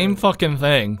the same fucking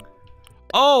thing.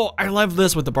 Oh, I love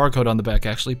this with the barcode on the back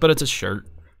actually, but it's a shirt.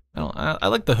 I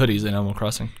like the hoodies in Animal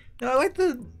Crossing. No, I like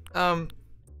the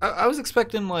I was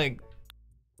expecting like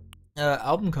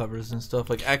album covers and stuff,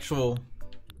 like actual,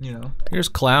 you know. Here's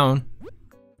Clown.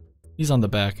 He's on the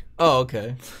back. Oh,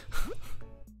 okay.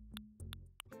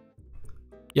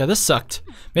 Yeah, this sucked.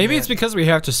 Maybe it's because we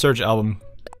have to search album.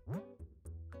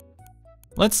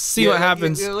 Let's see what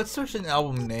happens. Yeah, let's search an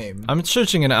album name. I'm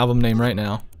searching an album name right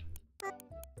now.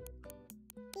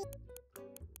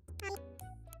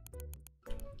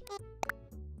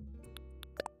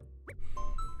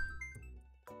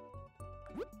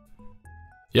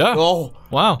 Yeah. Oh.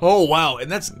 Wow. Oh, wow. And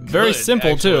that's very good,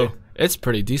 simple actually. too. It's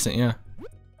pretty decent, yeah.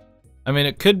 I mean,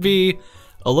 it could be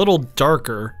a little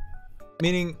darker.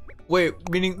 Meaning, wait,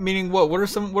 meaning what? What are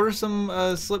some Linkin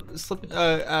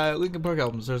Park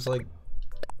albums? There's like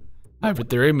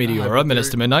Hybrid Theory, Meteora, Menace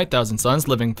to Midnight, Thousand Suns,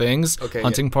 Living Things,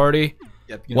 Hunting Party,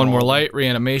 One More Light,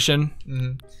 Reanimation.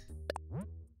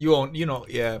 You know,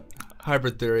 yeah,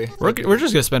 Hybrid Theory. We're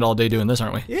just gonna spend all day doing this,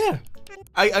 aren't we? Yeah,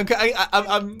 I'm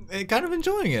kind of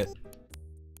enjoying it.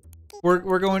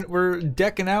 We're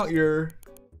decking out your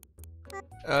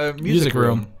music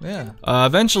room. Yeah.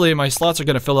 Eventually, my slots are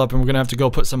gonna fill up, and we're gonna have to go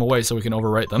put some away so we can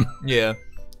overwrite them. Yeah.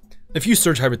 If you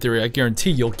search Hybrid Theory, I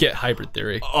guarantee you'll get Hybrid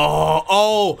Theory.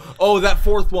 Oh, that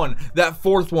fourth one. That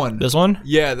fourth one. This one?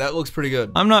 Yeah, that looks pretty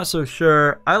good. I'm not so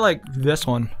sure. I like this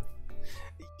one.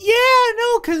 Yeah,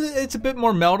 no, because it's a bit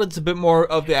more melted. It's a bit more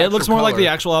of the actual It looks more color. like the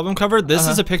actual album cover. This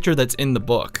is a picture that's in the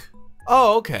book.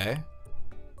 Oh, okay.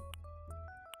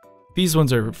 These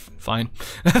ones are fine.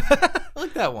 I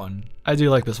like that one. I do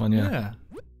like this one, yeah.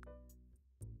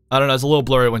 I don't know, it's a little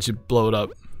blurry once you blow it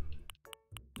up.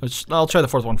 I'll try the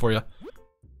fourth one for you.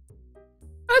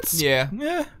 That's yeah.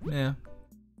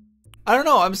 I don't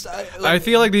know. I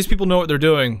feel like these people know what they're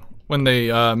doing when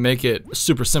they make it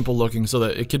super simple looking so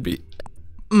that it could be,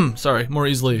 sorry, more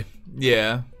easily.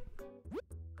 Yeah.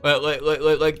 But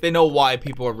like they know why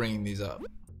people are bringing these up.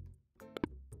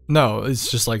 No, it's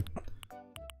just like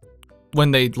when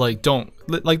they like don't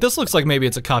like this looks like maybe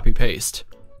it's a copy paste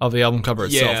of the album cover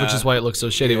itself, which is why it looks so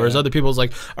shitty. Whereas other people's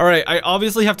like, all right, I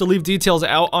obviously have to leave details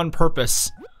out on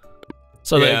purpose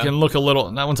so that it can look a little.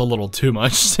 And that one's a little too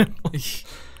much.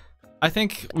 I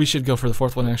think we should go for the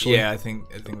fourth one actually. Yeah, I think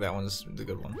that one's the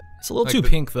good one. It's a little too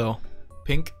pink though.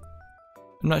 Pink?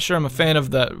 I'm not sure I'm a fan of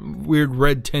that weird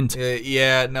red tint.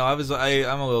 Yeah, no, I'm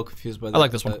a little confused by that. I like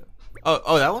this one.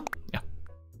 Oh, that one? Yeah.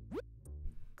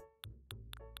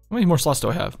 How many more slots do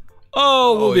I have?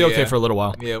 Oh, we'll be okay for a little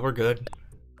while. Yeah, we're good.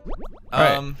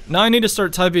 Alright, now I need to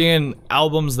start typing in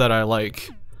albums that I like.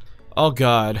 Oh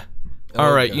god.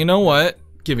 Alright, you know what?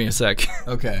 Give me a sec.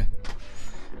 Okay.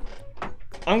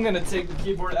 I'm gonna take the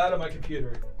keyboard out of my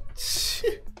computer.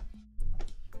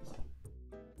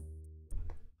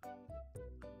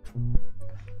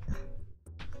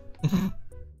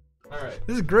 Alright.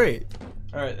 This is great.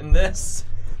 Alright, and this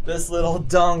little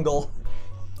dongle.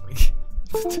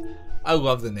 I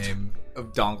love the name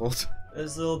of dongles.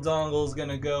 This little dongle is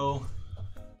gonna go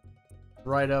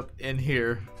right up in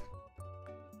here.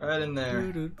 Right in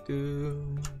there.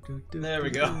 There we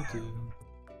go.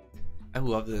 I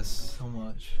love this so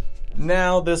much.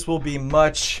 Now this will be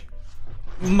much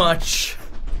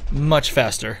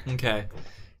faster. Okay.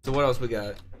 So what else we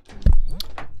got?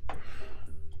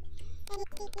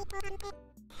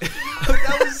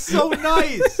 so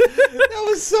nice. That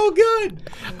was so good.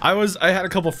 I had a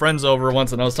couple friends over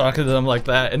once, and I was talking to them like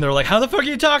that, and they're like, "How the fuck are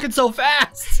you talking so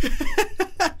fast?"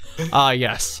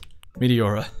 Yes,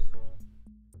 Meteora.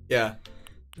 Yeah,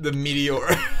 the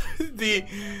Meteora.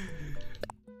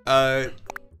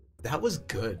 That was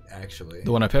good actually.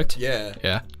 The one I picked. Yeah.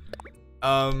 Yeah.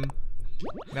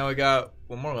 Now we got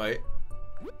one more light.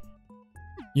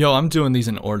 Yo, I'm doing these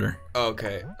in order.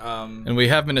 Okay. And we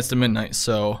have minutes to midnight,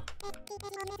 so.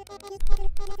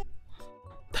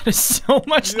 That is so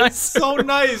much nicer. So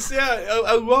nice. Yeah,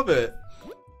 I love it.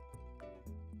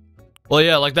 Well,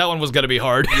 yeah, like that one was gonna be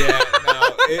hard. Yeah,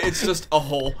 no, it's just a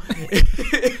hole.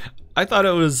 I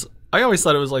always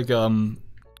thought it was like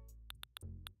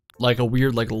a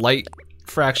weird like light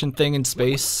fraction thing in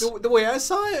space. The way I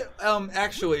saw it,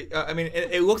 actually, I mean,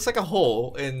 it looks like a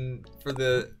hole for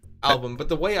the album, but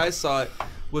the way I saw it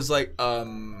was like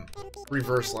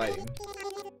reverse lighting.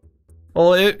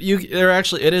 Well, it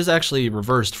is actually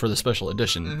reversed for the special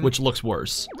edition, which looks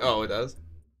worse. Oh, it does.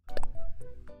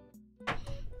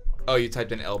 Oh, you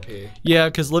typed in LP. Yeah,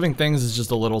 because Living Things is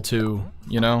just a little too,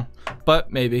 you know,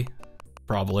 but maybe,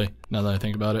 probably. Now that I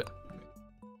think about it.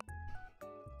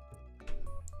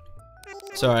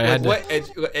 Sorry, I had to. What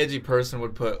edgy person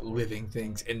would put Living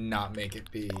Things and not make it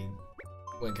be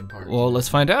Linkin Park? Well, let's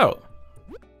find out.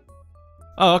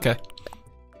 Oh, okay.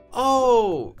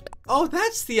 Oh,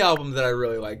 that's the album that I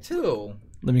really like too.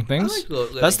 Living Things? I like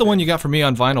Living That's the Things. one you got for me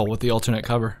on vinyl with the alternate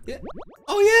cover. Yeah.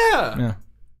 Oh yeah. Yeah.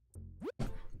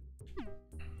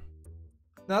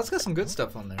 No, it's got some good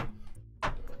stuff on there.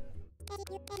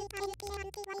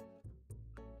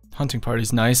 Hunting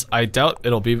Party's nice. I doubt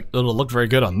it'll look very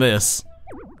good on this.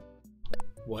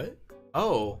 What?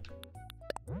 Oh.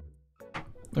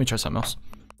 Let me try something else.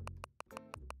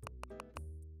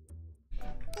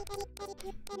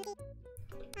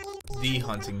 The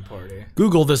Hunting Party.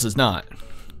 Google this is not.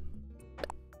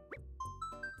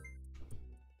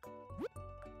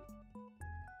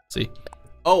 See?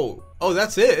 Oh,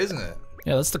 that's it, isn't it?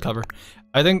 Yeah, that's the cover.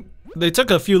 I think they took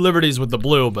a few liberties with the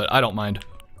blue, but I don't mind.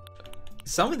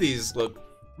 Some of these look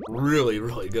really,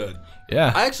 really good.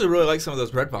 Yeah. I actually really like some of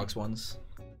those Red Fox ones.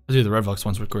 Dude, the Red Fox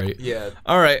ones were great. Yeah.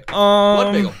 All right.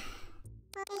 Blood Bagel.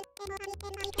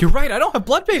 You're right. I don't have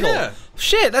Blood Bagel. Yeah.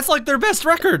 Shit, that's like their best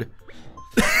record.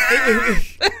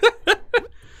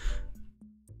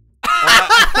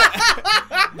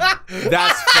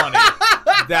 That's funny.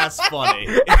 That's funny.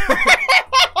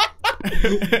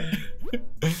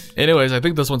 Anyways, I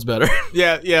think this one's better.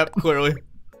 Yeah, clearly.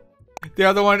 The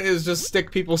other one is just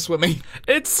stick people swimming.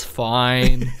 It's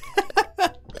fine.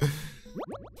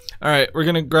 All right, we're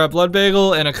gonna grab Blood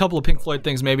Bagel and a couple of Pink Floyd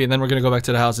things maybe, and then we're gonna go back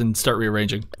to the house and start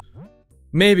rearranging.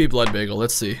 Maybe Blood Bagel,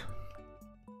 let's see.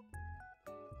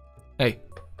 Hey.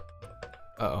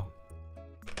 Uh-oh.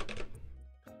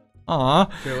 Aw.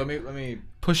 Here, let me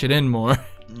Push it in more.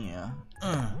 Yeah.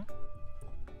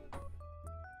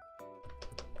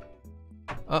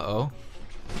 Uh-oh.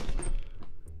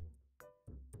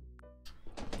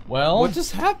 Well, What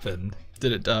just happened?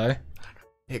 did it die?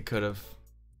 It could have.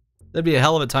 That'd be a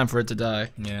hell of a time for it to die.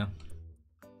 Yeah.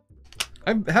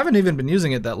 I haven't even been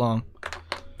using it that long.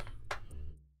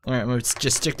 Alright, I'm gonna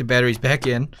just stick the batteries back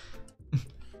in.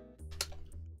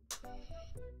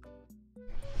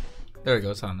 There we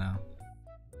go, it's on now.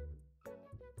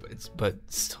 But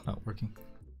it's still not working.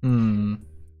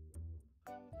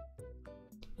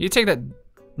 You take that.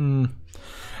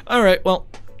 Alright, well,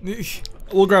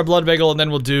 we'll grab Blood Bagel and then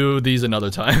we'll do these another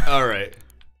time. Alright.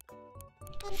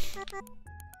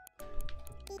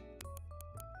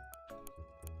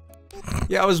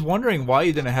 Yeah, I was wondering why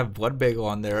you didn't have Blood Bagel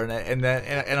on there, and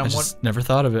I just never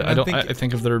thought of it. I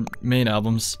think of their main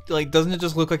albums. Like, doesn't it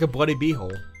just look like a bloody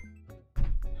beehole?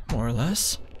 More or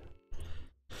less.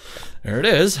 There it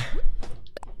is.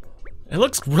 It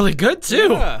looks really good too.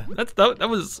 Yeah. That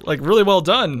was like really well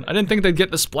done. I didn't think they'd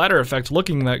get the splatter effect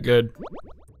looking that good.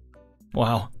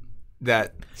 Wow.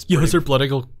 Yo, is there Blood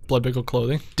Bagel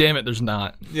clothing? Damn it, there's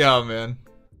not. Yeah, man.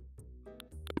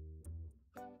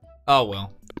 Oh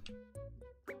well.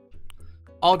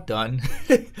 All done.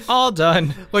 All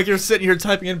done. Like you're sitting here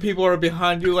typing and people are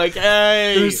behind you like,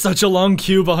 hey! There's such a long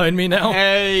queue behind me now.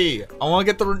 Hey! I want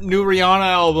to get the new Rihanna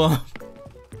album.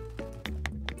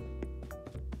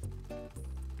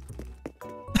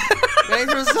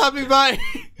 Thanks for stopping by.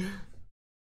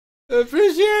 I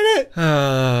appreciate it.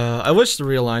 I wish the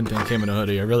realigned thing came in a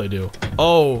hoodie. I really do.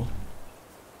 Oh.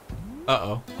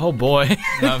 Uh-oh. Oh boy.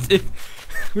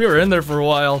 We were in there for a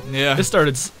while. Yeah. It's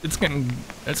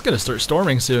gonna start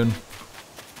storming soon.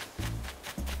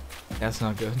 That's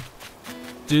not good.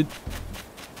 Dude.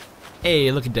 Hey,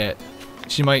 look at that.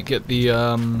 She might get the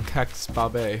Cactus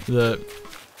Babe.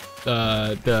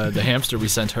 The hamster we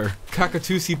sent her.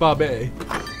 Kakatusi Babe.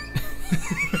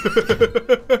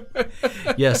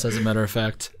 Yes, as a matter of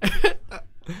fact.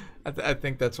 I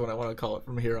think that's what I want to call it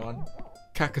from here on.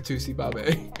 Kakatusi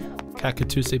Babe.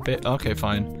 Kakatusi Babe. Okay,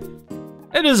 fine.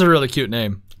 It is a really cute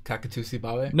name. Kakatusi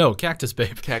Babe? No, Cactus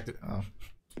Babe. Oh.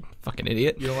 Fucking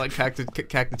idiot. You don't like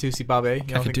Cactusi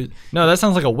Babe? No, that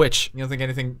sounds like a witch. You don't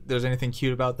think there's anything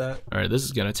cute about that? Alright, this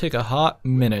is gonna take a hot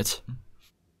minute.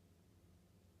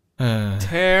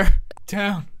 Tear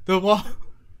down the wall.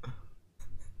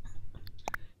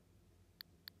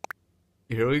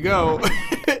 Here we go.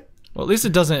 Well, at least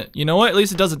it doesn't, you know what? At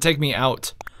least it doesn't take me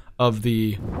out of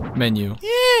the menu.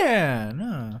 Yeah,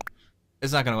 no.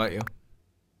 It's not gonna let you.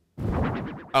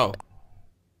 Oh.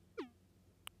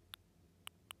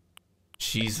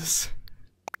 Jesus.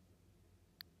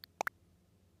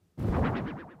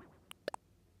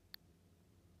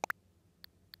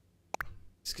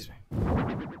 Excuse me.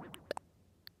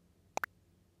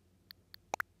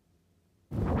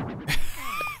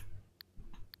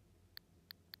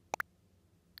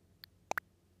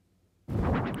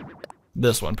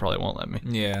 This one probably won't let me.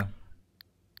 Yeah.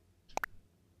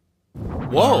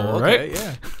 Whoa, right. Okay,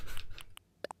 yeah.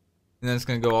 And then it's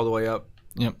gonna go all the way up.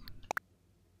 Yep.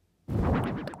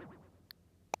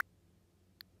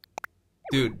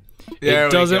 Dude, it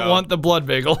doesn't want the blood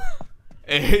bagel.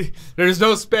 Hey, there's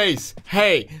no space.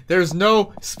 Hey, there's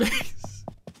no space.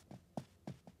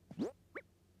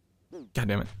 God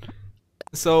damn it.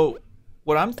 So,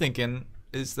 what I'm thinking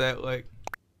is that like,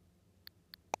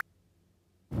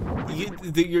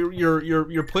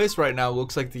 your place right now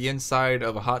looks like the inside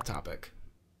of a Hot Topic.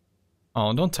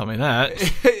 Oh, don't tell me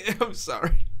that. I'm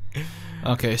sorry.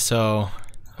 Okay, so,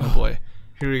 oh boy.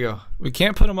 Here we go. We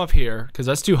can't put them up here because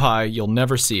that's too high. You'll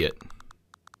never see it.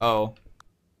 Oh.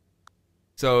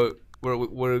 So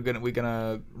we're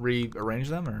gonna rearrange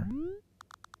them or?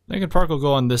 Lincoln Park will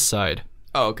go on this side.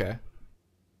 Oh, okay.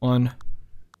 1,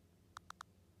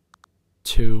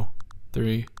 2,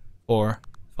 3, 4,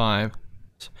 5.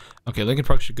 Okay, Lincoln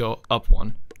Park should go up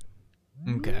 1.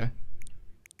 Okay.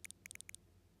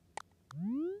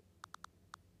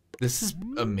 This is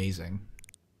amazing.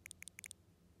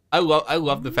 I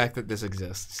love the fact that this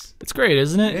exists. It's great,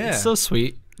 isn't it? Yeah. It's so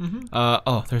sweet. Mm-hmm.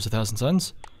 Oh, there's 1,000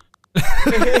 Suns.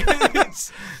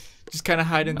 Just kind of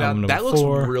hiding down. That looks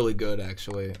really good,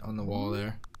 actually, on the wall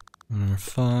there. Number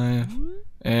 5,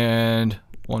 and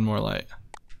one more light.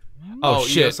 Oh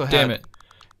shit! Damn it!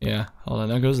 Yeah, hold on.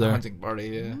 That goes there. Hunting party,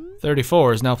 yeah.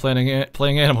 34 is now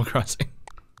playing Animal Crossing.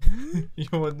 You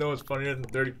want to know what's funnier than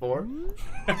 34?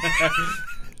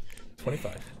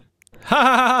 25.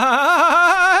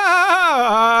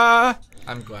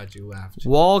 I'm glad you laughed.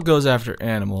 Wall goes after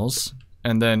animals,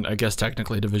 and then I guess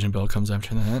technically Division Bell comes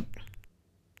after that.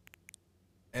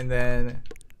 And then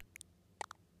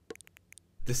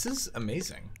this is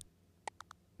amazing.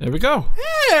 There we go.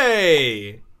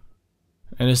 Hey!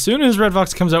 And as soon as Red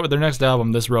Fox comes out with their next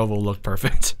album, this row will look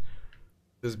perfect.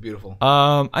 This is beautiful.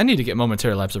 I need to get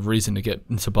Momentary Lapse of Reason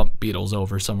to bump Beatles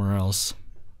over somewhere else.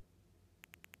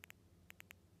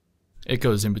 It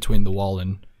goes in between the wall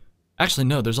and... Actually,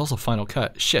 no, there's also Final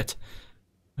Cut. Shit.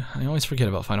 I always forget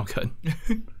about Final Cut.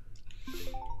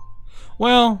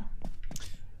 Well...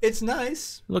 It's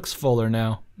nice. Looks fuller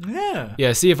now. Yeah.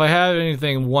 Yeah, see, if I have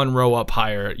anything one row up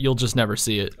higher, you'll just never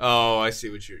see it. Oh, I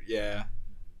see what you're... Yeah.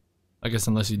 I guess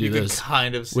unless you do this. You can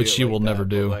kind of see which it you like will that, never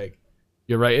do. Like...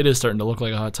 You're right, it is starting to look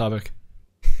like a Hot Topic.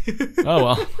 Oh,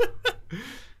 well.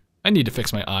 I need to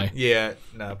fix my eye. Yeah,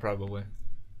 no, probably.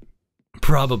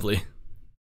 Probably.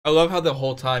 I love how the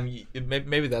whole time,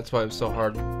 maybe that's why it was so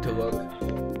hard to look.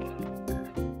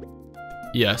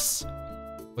 Yes.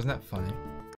 Wasn't that funny?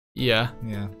 Yeah.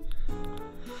 Yeah.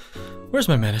 Where's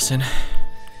my medicine?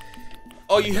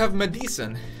 Oh, you have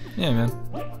medicine. Yeah, man.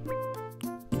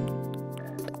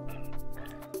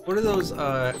 What are those,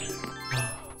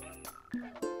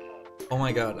 Oh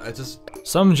my god, I just...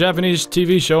 Some Japanese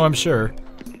TV show, I'm sure.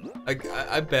 I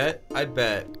bet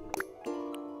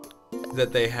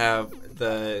that they have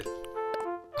the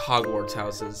Hogwarts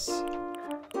houses.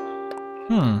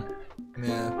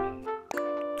 Yeah.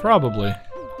 Probably.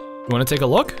 You want to take a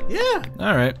look? Yeah.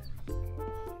 All right.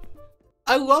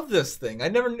 I love this thing. I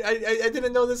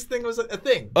didn't know this thing was a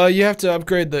thing. You have to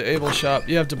upgrade the Able shop.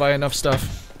 You have to buy enough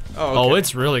stuff. Oh, okay. Oh,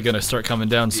 it's really gonna start coming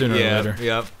down sooner or later.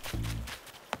 Yep.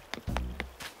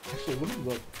 Actually, let me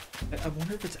look. I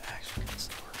wonder if it's actually gonna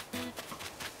start.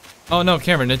 Oh no,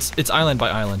 Cameron, it's island by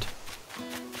island.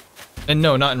 And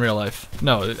no, not in real life.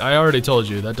 No, I already told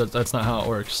you that's not how it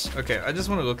works. Okay, I just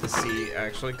want to look to see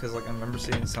actually, because like I remember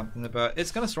seeing something about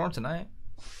it's gonna storm tonight.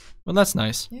 Well, that's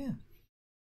nice. Yeah.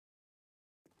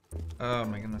 Oh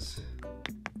my goodness.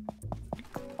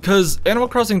 Because Animal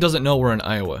Crossing doesn't know we're in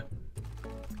Iowa.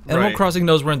 Animal Crossing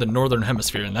knows we're in the northern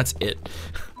hemisphere, and that's it.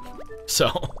 So.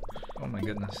 Oh my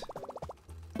goodness.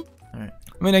 Alright.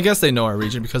 I mean, I guess they know our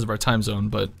region because of our time zone,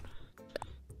 but.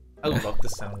 I love the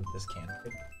sound of this can.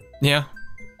 Yeah.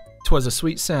 'Twas a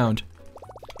sweet sound.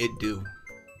 It do.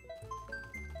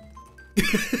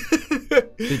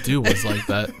 It do was like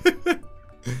that.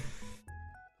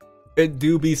 It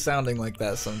do be sounding like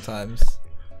that sometimes.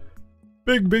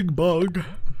 Big bug.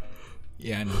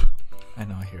 Yeah, I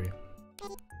know. I hear you.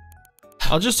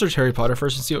 I'll just search Harry Potter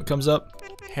first and see what comes up.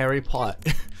 Harry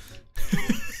Potter.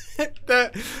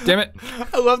 Damn it.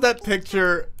 I love that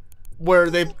picture where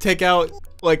they take out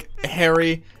like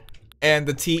Harry and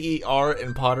the T-E-R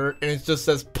in Potter and it just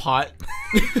says pot.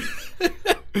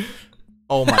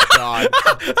 Oh my god.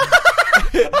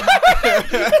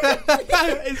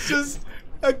 It's just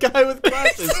a guy with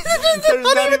glasses.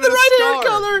 There's not even a scar.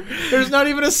 Color. There's not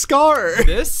even a scar.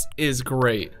 This is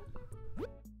great.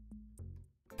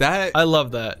 I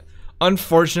love that.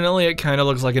 Unfortunately, it kind of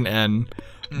looks like an N,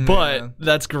 but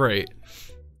that's great.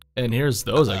 And here's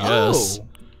those, I guess.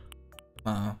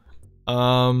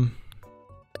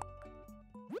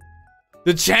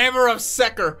 The Chamber of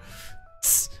Secker.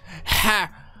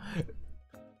 Ha.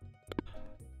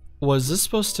 Was this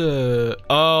supposed to?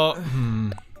 Oh,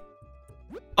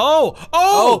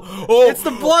 it's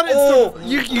the blood.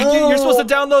 You're supposed to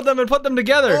download them and put them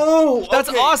together. Oh, that's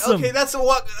awesome. Okay, that's a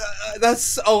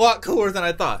lot cooler than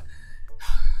I thought.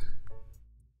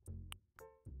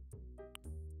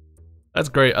 That's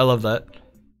great. I love that.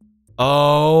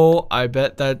 Oh, I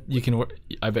bet that you can.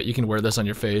 I bet you can wear this on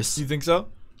your face. You think so?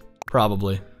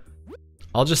 Probably.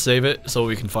 I'll just save it so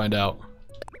we can find out.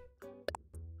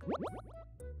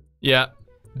 Yeah.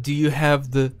 Do you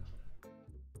have the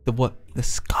what? The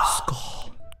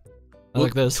skull. I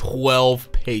like this.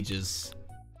 12 pages.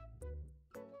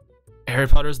 Harry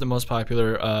Potter is the most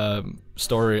popular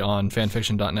story on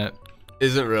fanfiction.net.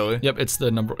 Is it really? Yep, it's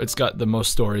the number. It's got the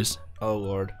most stories. Oh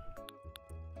lord.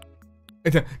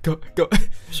 Go.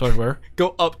 Sorry, where?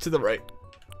 Go up to the right.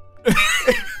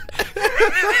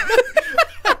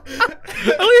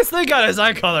 At least they got his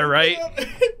eye color right.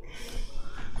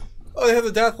 Oh, they have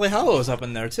the Deathly Hallows up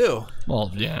in there too.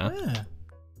 Well, yeah.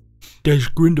 There's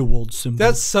Grindelwald symbol.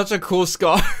 That's such a cool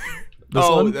scar. This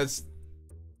one? That's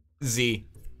Z.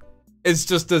 It's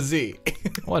just a Z.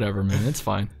 Whatever, man. It's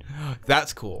fine.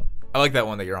 That's cool. I like that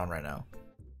one that you're on right now.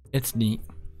 It's neat.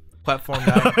 Platform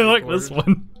 9. I like this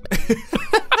one.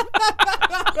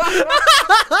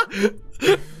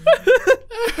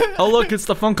 Oh look, it's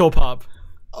the Funko Pop.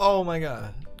 Oh my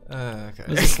god. Okay.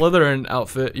 There's a Slytherin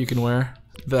outfit you can wear.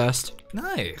 Vest.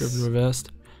 Nice. Gryffindor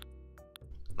vest.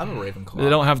 I'm a Ravenclaw. They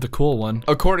don't have the cool one.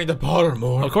 According to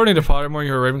Pottermore. According to Pottermore,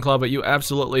 you're a Ravenclaw, but you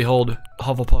absolutely hold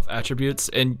Hufflepuff attributes,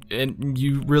 and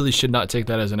you really should not take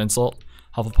that as an insult.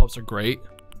 Hufflepuffs are great.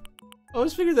 I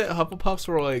always figured that Hufflepuffs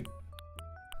were like,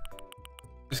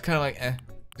 just kind of like,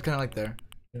 just kind of like there.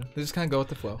 Yeah. They just kind of go with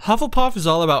the flow. Hufflepuff is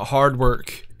all about hard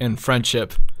work and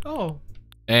friendship. Oh.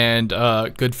 And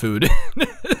good food.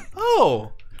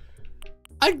 Oh.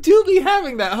 I do be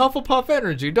having that Hufflepuff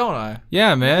energy, don't I?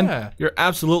 Yeah, man. Yeah. You're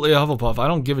absolutely a Hufflepuff. I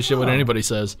don't give a shit what anybody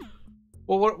says.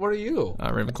 Well, what are you?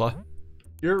 Ravenclaw.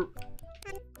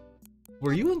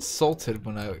 Were you insulted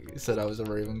when I said I was a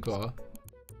Ravenclaw?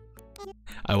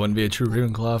 I wouldn't be a true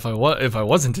Ravenclaw if I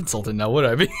wasn't insulted. Now would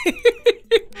I be?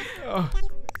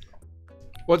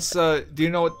 What's do you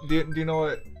know what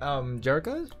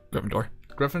Jerica is? Gryffindor.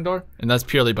 Gryffindor? And that's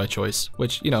purely by choice,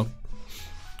 which, you know,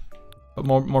 but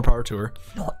more power to her.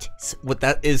 Not what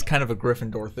that is kind of a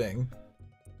Gryffindor thing.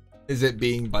 Is it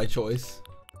being by choice?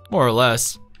 More or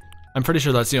less. I'm pretty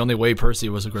sure that's the only way Percy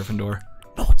was a Gryffindor.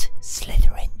 Not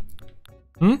Slytherin.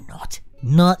 Hmm?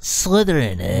 Not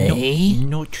Slytherin, eh?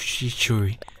 No,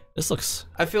 sure. This looks.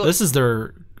 I feel this is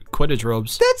their Quidditch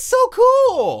robes. That's so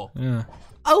cool. Yeah.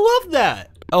 I love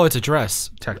that. Oh, it's a dress,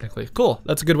 technically. Cool.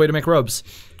 That's a good way to make robes.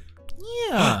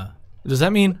 Yeah. Does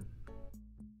that mean?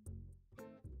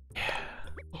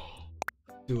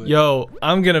 Do it. Yo,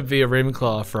 I'm gonna be a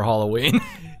Ravenclaw for Halloween.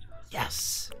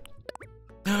 Yes.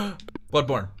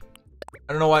 Bloodborne.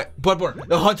 I don't know why. Bloodborne.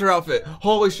 The hunter outfit.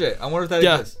 Holy shit. I wonder if that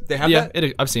exists. They have that?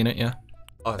 Yeah, I've seen it, yeah.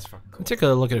 Oh, that's fucking cool. Take a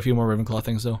look at a few more Ravenclaw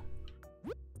things, though.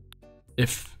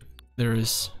 If there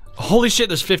is... Holy shit,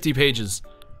 there's 50 pages.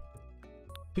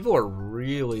 People are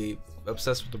really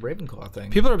obsessed with the Ravenclaw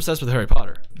thing. People are obsessed with Harry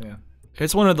Potter. Yeah.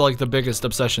 It's one of the biggest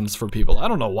obsessions for people. I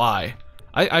don't know why.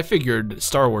 I figured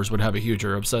Star Wars would have a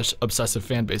huger obsessive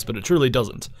fan base, but it truly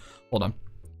doesn't. Hold on.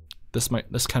 This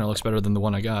kind of looks better than the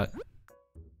one I got.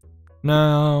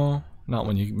 No, not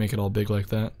when you make it all big like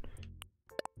that.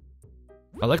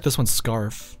 I like this one's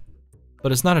scarf.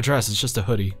 But it's not a dress, it's just a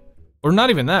hoodie. Or not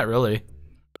even that, really.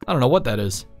 I don't know what that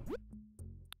is.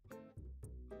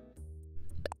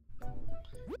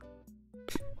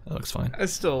 That looks fine.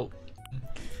 So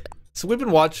we've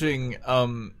been watching a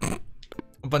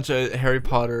bunch of Harry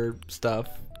Potter stuff.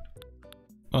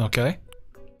 Okay.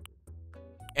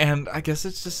 And I guess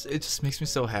it just makes me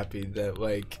so happy that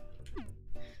like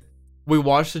we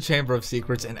watched the Chamber of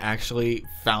Secrets and actually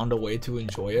found a way to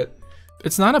enjoy it.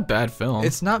 It's not a bad film.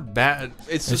 It's not bad.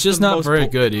 It's just not very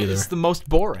good either. It's the most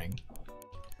boring.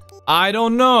 I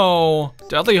don't know.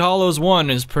 Deathly Hallows 1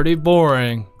 is pretty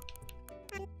boring.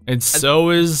 And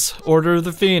so is Order of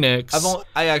the Phoenix.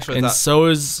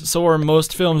 So are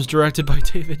most films directed by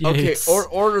David Yates. Okay,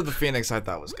 Order of the Phoenix I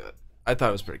thought was good. I thought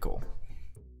it was pretty cool.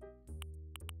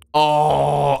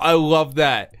 Oh, I love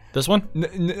that. This one?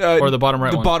 Or the bottom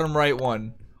right one? The bottom right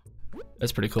one.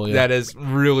 That's pretty cool, yeah. That is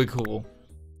really cool.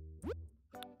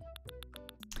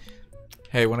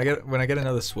 Hey, when I get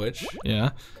another Switch,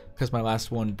 yeah, because my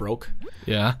last one broke.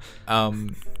 Yeah.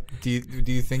 Do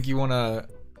you think you wanna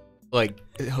like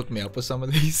hook me up with some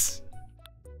of these?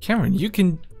 Cameron, you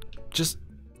can just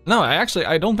no.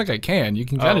 I don't think I can. You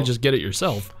can kind of just get it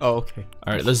yourself. Oh, okay.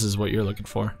 All right, this is what you're looking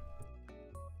for.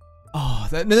 Oh,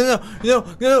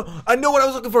 no! I know what I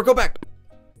was looking for. Go back.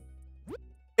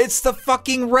 It's the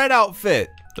fucking red outfit.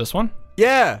 This one?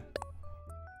 Yeah.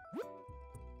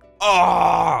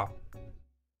 Oh.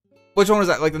 Which one was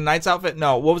that? Like the knight's outfit?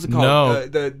 No. What was it called? No.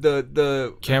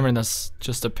 The Cameron, that's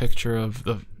just a picture of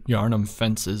the Yarnum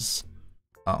fences.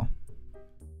 Oh.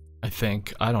 I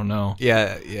think. I don't know.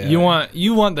 Yeah. You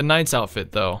want the knight's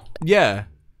outfit though. Yeah.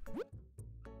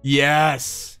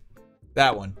 Yes.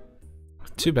 That one.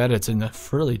 Too bad it's in a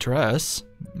frilly dress.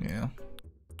 Yeah.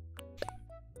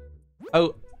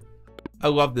 Oh, I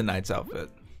love the knight's outfit.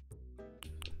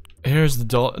 Here's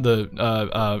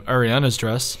Ariana's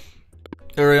dress.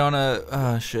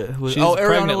 Ariana, shit. She's the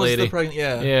pregnant lady. The pregnant,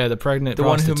 yeah. Yeah, the pregnant The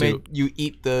prostitute. one who made you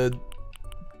eat the...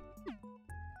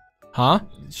 Huh?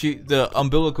 The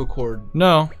umbilical cord.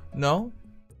 No. No?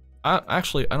 I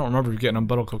don't remember getting an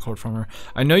umbilical cord from her.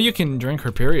 I know you can drink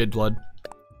her period blood.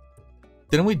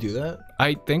 Didn't we do that?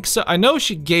 I think so. I know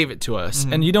she gave it to us,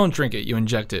 and you don't drink it, you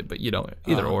inject it, but you don't.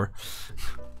 Either or.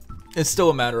 It's still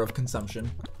a matter of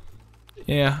consumption.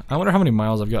 Yeah, I wonder how many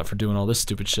miles I've got for doing all this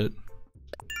stupid shit.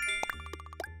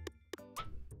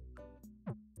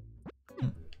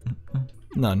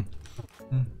 None.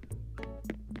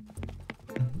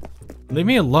 Leave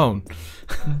me alone.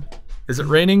 Is it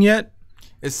raining yet?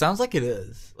 It sounds like it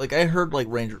is. Like I heard like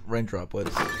rain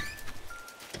droplets.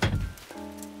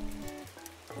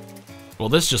 Well,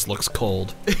 this just looks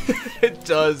cold. It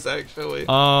does actually.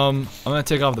 I'm gonna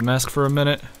take off the mask for a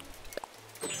minute.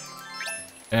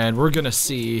 And we're gonna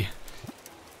see.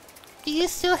 Do you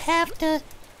still have the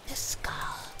scar?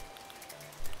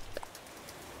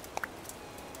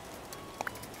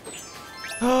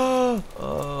 Oh.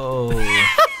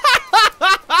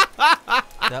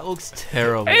 That looks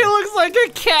terrible. He looks like a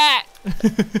cat!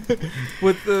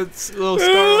 With the little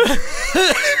scar.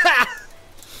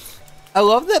 I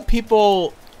love that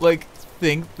people, like,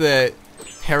 think that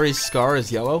Harry's scar is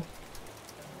yellow.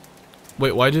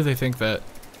 Wait, why do they think that?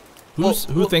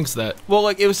 Who thinks that? Well,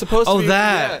 like, it was supposed to be... Oh,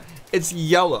 that! Yeah, it's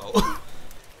yellow.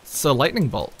 It's a lightning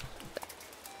bolt.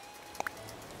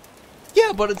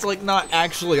 Yeah, but it's, like, not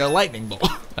actually a lightning bolt.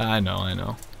 I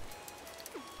know.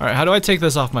 Alright, how do I take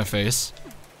this off my face?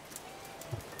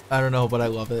 I don't know, but I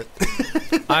love it.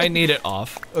 I need it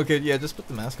off. Okay, yeah, just put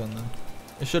the mask on then.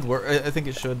 It should work. I think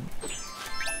it should.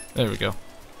 There we go.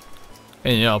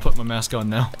 And yeah, I'll put my mask on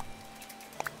now.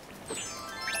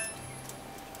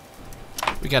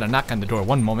 We got a knock on the door.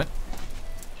 One moment.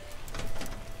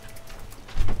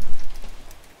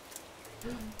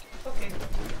 Okay.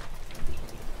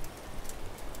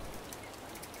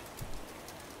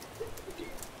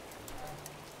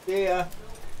 Yeah.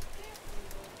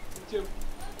 You too.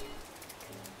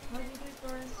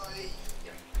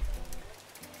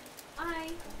 Hi.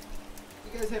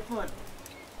 You guys have fun.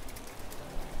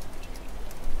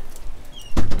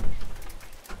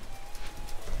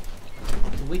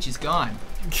 The witch is gone.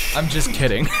 I'm just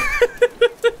kidding.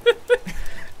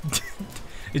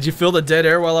 Did you feel the dead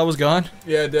air while I was gone?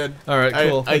 Yeah, I did. Alright,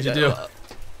 cool. What'd you do?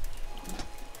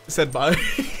 Said bye.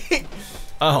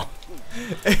 Oh.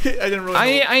 I didn't really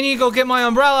know. I need to go get my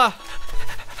umbrella.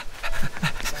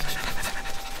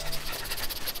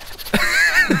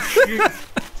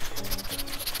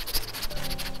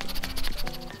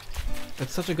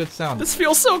 It's such a good sound. This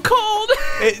feels so cold.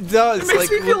 It does. It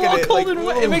makes me feel all cold and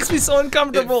wet. It makes me so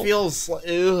uncomfortable. It feels like,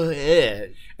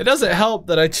 it doesn't help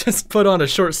that I just put on a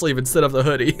short sleeve instead of the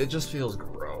hoodie. It just feels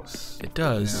gross. It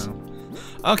does. Yeah.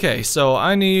 Okay, so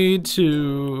I need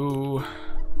to...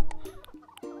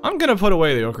 I'm gonna put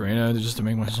away the ocarina just to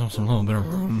make myself some little bit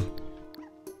of room.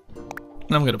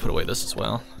 And I'm gonna put away this as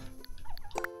well.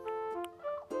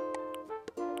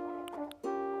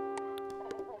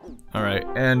 Alright,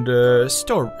 and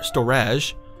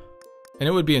storage. And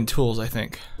it would be in tools, I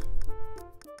think.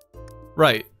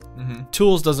 Right.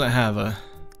 Tools doesn't have a...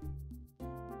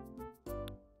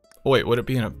 Oh wait, would it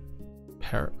be in a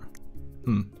pair?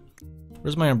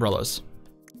 Where's my umbrellas?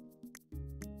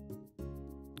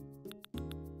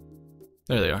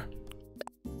 There they are.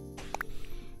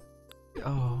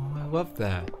 Oh, I love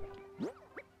that.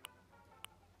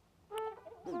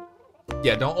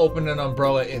 Yeah, don't open an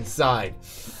umbrella inside.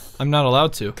 I'm not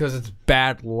allowed to. Because it's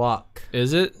bad luck.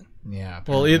 Is it? Yeah.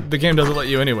 Well, the game doesn't let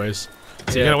you anyways.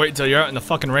 So you gotta wait until you're out in the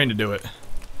fucking rain to do it.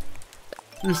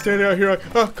 You're standing out here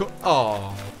like, oh, cool.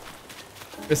 Oh.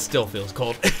 It still feels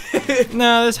cold.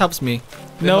 Nah, this helps me.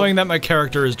 Knowing that my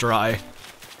character is dry.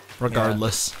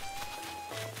 Regardless.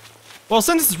 Well,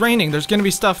 since it's raining, there's gonna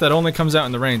be stuff that only comes out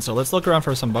in the rain, so let's look around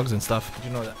for some bugs and stuff. Did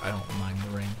you know that I don't mind the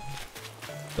rain?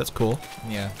 That's cool.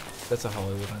 Yeah, that's a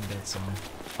Hollywood Undead song.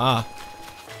 Ah.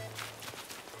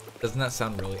 Doesn't that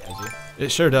sound really edgy?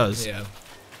 It sure does. Yeah.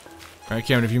 Alright,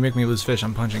 Cameron, if you make me lose fish,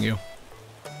 I'm punching you.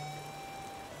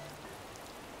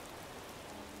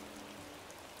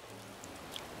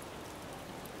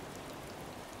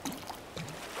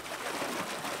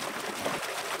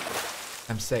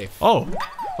 I'm safe. Oh!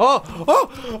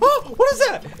 What is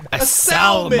that? A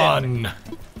salmon!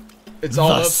 It's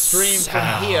all upstream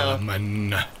from here.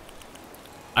 Salmon.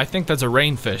 I think that's a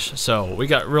rainfish, so we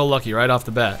got real lucky right off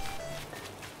the bat.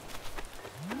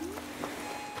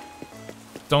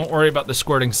 Don't worry about the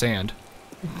squirting sand.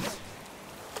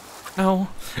 No.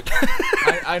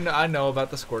 I know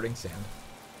about the squirting sand.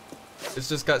 It's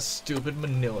just got stupid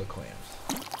manila clams.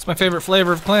 It's my favorite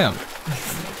flavor of clam.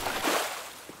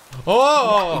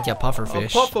 Oh! Yeah, puffer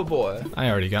fish. A puffer boy. I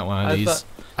already got one of these.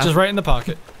 Just right in the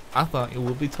pocket. I thought it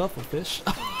would be tougher fish.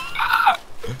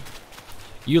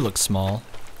 You look small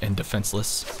and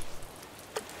defenseless.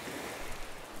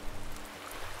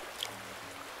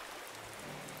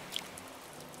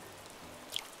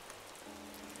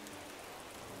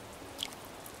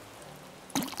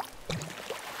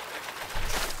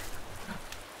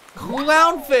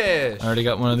 Clownfish! I already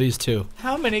got one of these too.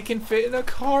 How many can fit in a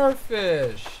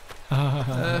carfish? God,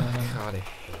 I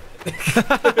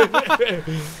hate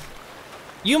it.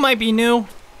 You might be new.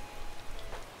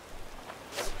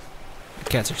 The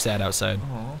cats are sad outside.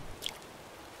 Aww.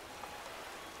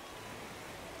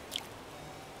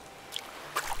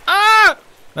 Ah!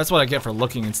 That's what I get for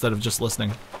looking instead of just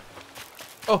listening.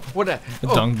 Oh, what that? A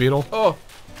dung beetle. Oh.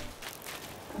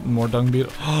 More dung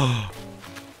beetle.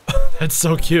 That's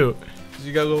so cute.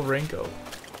 You got a little raincoat.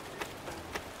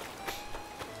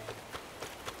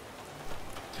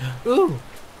 Ooh,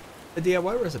 a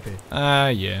DIY recipe.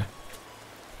 Yeah.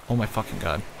 Oh my fucking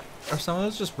god. Are some of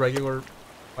those just regular,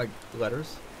 like,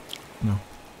 letters? No.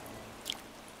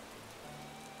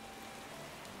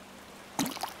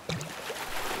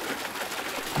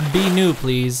 Be new,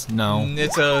 please. No.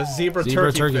 It's a zebra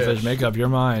turkey fish. Make up your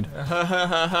mind.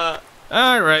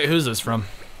 Alright, who's this from?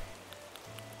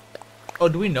 Oh,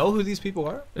 do we know who these people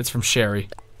are? It's from Sherry.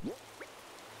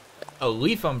 A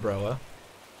leaf umbrella.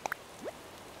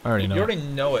 I already know. You already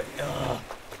know it.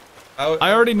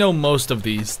 I already know most of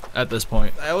these at this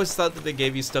point. I always thought that they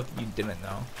gave you stuff that you didn't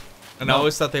know. And I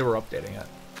always thought they were updating it.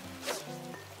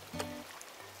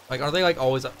 Like, are they like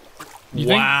always up? You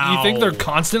think they're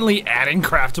constantly adding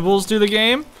craftables to the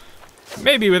game?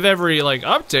 Maybe with every like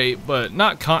update, but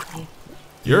not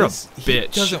You're a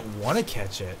bitch. He doesn't want to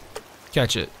catch it.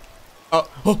 Catch it.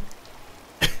 Oh.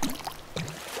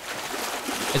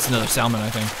 It's another salmon, I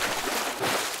think.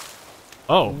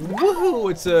 Oh.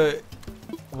 Woohoo! It's a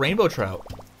rainbow trout.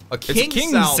 It's a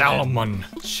king salmon.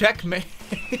 Checkmate.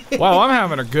 Wow, I'm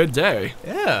having a good day.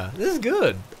 Yeah, this is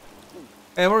good.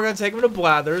 And we're gonna take him to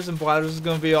Blathers, and Blathers is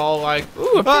gonna be all like,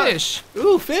 "Ooh, a fish!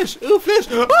 Ooh, fish! Ooh, fish!"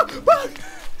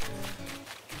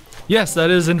 Yes, that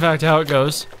is in fact how it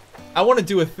goes. I want to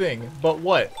do a thing, but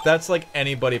what? That's like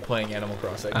anybody playing Animal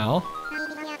Crossing. Al?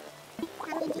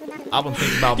 I've been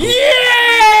thinking about.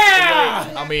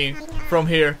 Yeah! I mean, from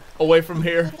here, away from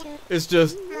here, it's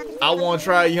just. I want to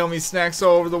try yummy snacks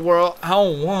all over the world. I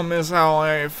don't want to miss out on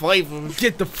any flavors.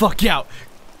 Get the fuck out!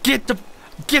 Get the.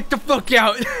 Get the fuck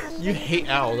out. You hate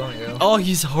Al, don't you? Oh,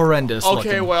 he's horrendous. Okay,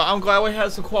 looking. well, I'm glad we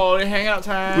had some quality hangout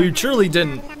time. We truly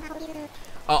didn't.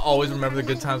 I'll always remember the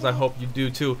good times. I hope you do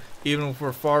too. Even if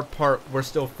we're far apart, we're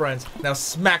still friends. Now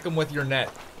smack him with your net.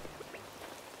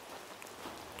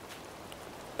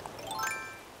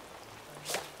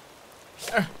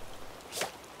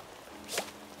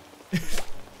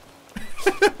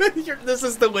 This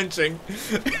is the lynching.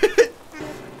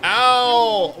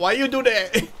 Ow! Why you do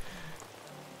that?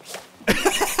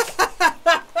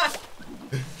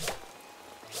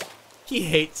 He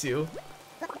hates you.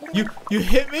 You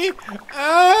hit me?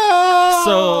 Oh!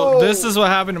 So this is what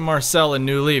happened to Marcel and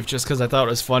New Leaf, just because I thought it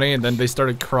was funny, and then they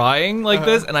started crying like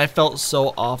this, and I felt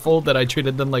so awful that I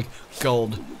treated them like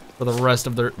gold for the rest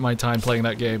of my time playing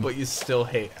that game. But you still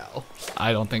hate Al.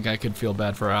 I don't think I could feel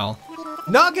bad for Al.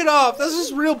 Knock it off! This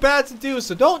is real bad to do,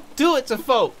 so don't do it to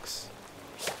folks.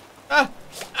 Ah!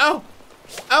 Ow!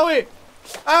 Owie!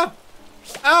 Ow!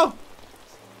 Ow!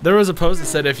 There was a post that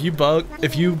said if you bully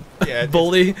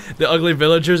the ugly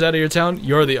villagers out of your town,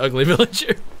 you're the ugly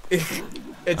villager.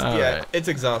 It's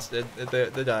exhausted.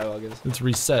 The dialogue is. It's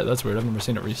reset. That's weird. I've never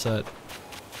seen it reset.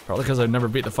 Probably because I've never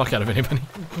beat the fuck out of anybody.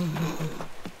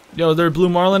 Yo, is there a blue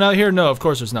marlin out here? No, of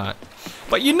course there's not.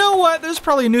 But you know what? There's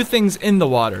probably new things in the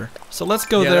water. So let's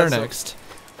go there next.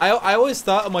 I always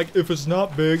thought, I'm like, if it's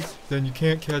not big, then you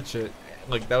can't catch it.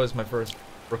 Like, that was my first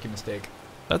rookie mistake.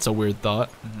 That's a weird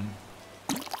thought.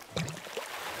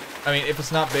 I mean, if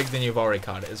it's not big, then you've already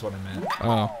caught it, is what I meant.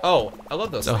 Oh. Oh, I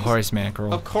love those It's a things. horse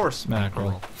mackerel. Of course.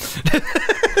 Mackerel.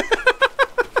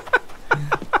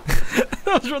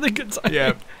 That was really good timing.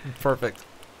 Yeah, perfect.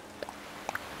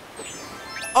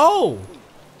 Oh!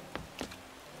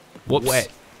 Whoops. Wet.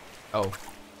 Oh.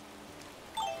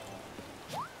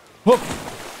 Whoop.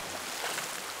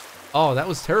 Oh, that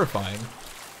was terrifying.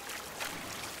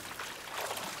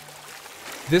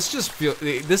 This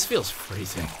feels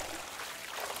freezing.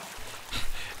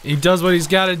 He does what he's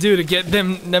got to do to get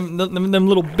them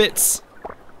little bits.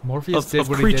 Morpheus of did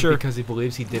what creature. he did because he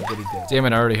believes he did what he did. Damn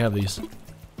it, I already have these.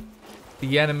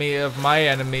 The enemy of my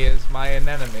enemy is my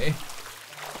enemy.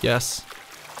 Yes.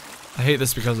 I hate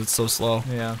this because it's so slow.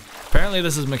 Yeah. Apparently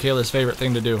this is Michaela's favorite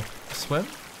thing to do. Swim?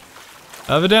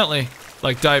 Evidently.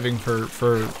 Like diving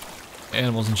for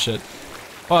animals and shit.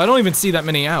 Oh, I don't even see that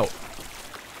many out.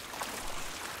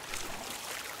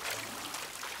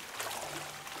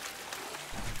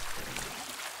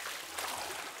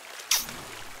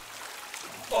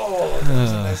 Oh, that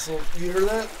was a nice little, you heard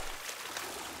that?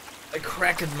 I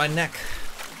cracked my neck.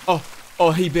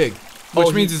 Oh, he big.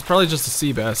 Which means it's probably just a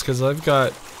sea bass, because I've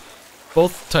got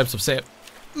both types of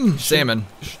salmon.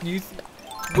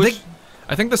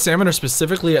 I think the salmon are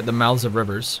specifically at the mouths of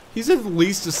rivers. He's at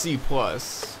least a C+.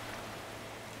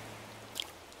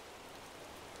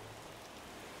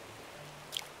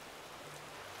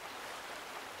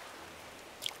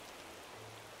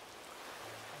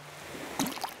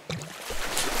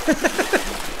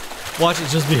 Watch it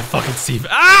just be a fucking sea bass.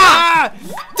 Ah!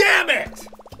 Damn it!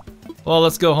 Well,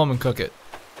 let's go home and cook it.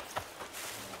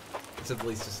 It's at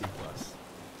least a C+.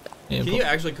 Yeah, Can you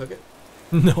actually cook it?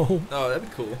 No. Oh, that'd be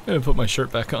cool. I'm gonna put my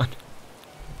shirt back on.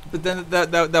 But then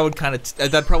that would kind of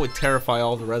that'd probably terrify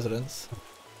all the residents.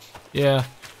 Yeah.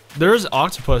 There's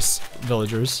octopus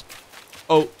villagers.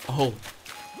 Oh.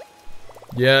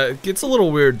 Yeah, it gets a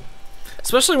little weird.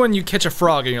 Especially when you catch a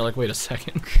frog and you're like, wait a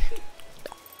second.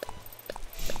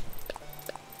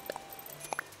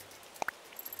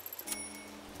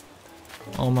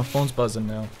 Oh, my phone's buzzing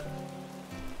now.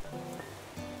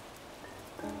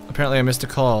 Apparently I missed a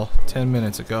call 10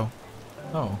 minutes ago.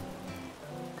 Oh.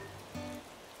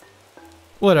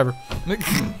 Whatever.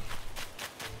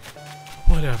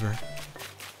 Whatever.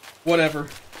 Whatever.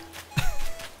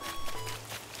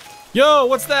 Yo,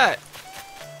 what's that?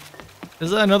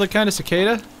 Is that another kind of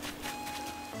cicada?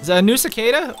 Is that a new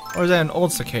cicada? Or is that an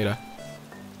old cicada?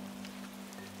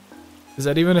 Is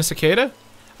that even a cicada?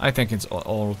 I think it's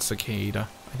old cicada.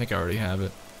 I think I already have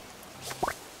it.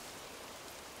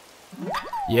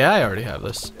 Yeah, I already have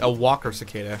this. A walker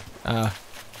cicada.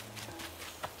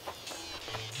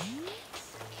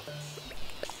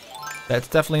 That's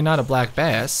definitely not a black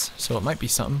bass, so it might be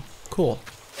something cool.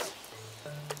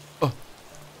 Oh.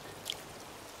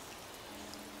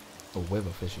 A web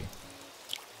of fishy.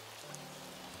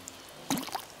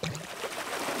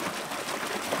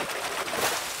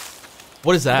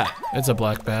 What is that? It's a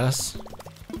black bass.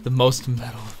 The most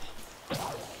metal.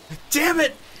 Damn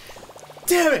it!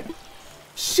 Damn it!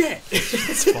 Shit!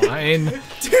 It's fine.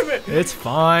 Damn it! It's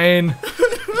fine.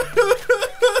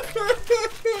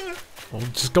 Well,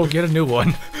 just go get a new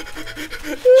one.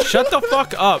 Shut the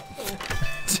fuck up.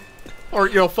 Or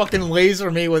you'll fucking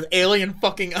laser me with alien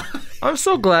fucking eyes. I'm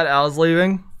so glad Al's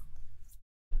leaving.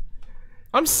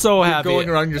 I'm so happy. You're going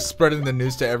around, you're spreading the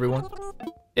news to everyone.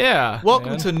 Yeah.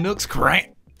 Welcome to Nook's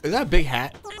Crank. Is that a big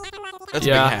hat? That's a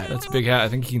big hat. That's a big hat. I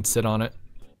think he can sit on it.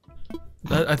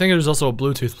 I think there's also a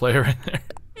Bluetooth player in there.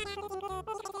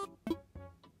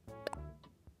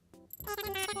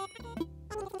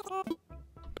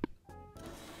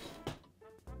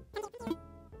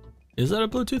 Is that a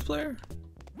Bluetooth player?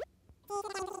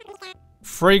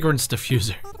 Fragrance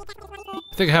diffuser.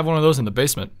 I think I have one of those in the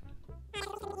basement.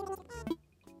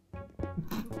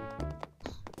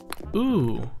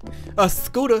 Ooh. A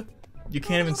scooter. You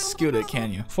can't even scoot it,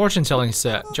 can you? Fortune telling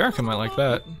set. Jericho might like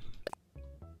that.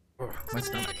 My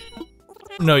stomach.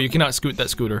 No, you cannot scoot that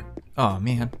scooter. Oh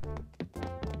man.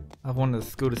 I've wanted to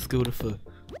scooter for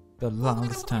the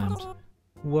longest time.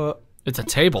 What? It's a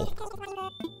table.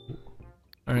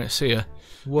 Alright, see ya.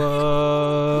 Whoa.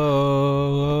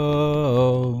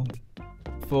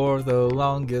 For the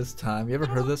longest time. You ever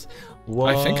heard this? Whoa.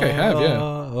 I think I have,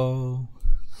 yeah.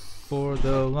 For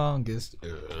the longest.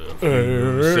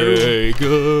 Say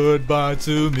goodbye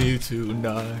to me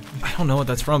tonight. I don't know what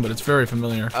that's from, but it's very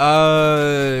familiar.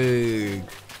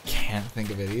 Can't think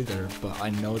of it either, but I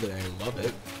know that I love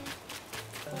it.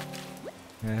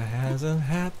 It hasn't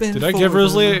happened. Did I give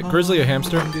Grizzly a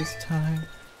hamster? This time.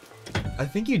 I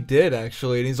think you did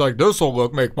actually, and he's like, "This'll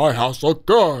make my house look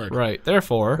good." Right.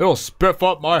 Therefore, it'll spiff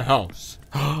up my house.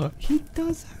 He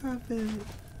does have it.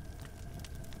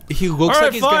 He looks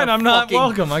like he's fine, gonna I'm not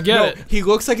welcome. I get it. He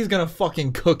looks like he's gonna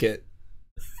fucking cook it.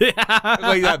 Yeah.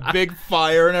 Like that big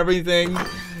fire and everything.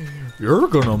 You're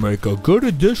gonna make a good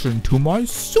addition to my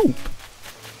soup.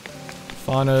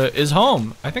 Fauna is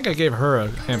home. I think I gave her a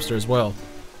hamster as well.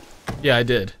 Yeah, I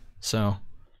did. So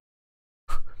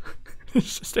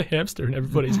it's just a hamster in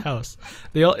everybody's house.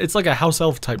 It's like a house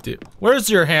elf type dude. Where's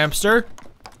your hamster?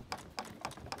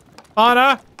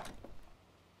 Fauna?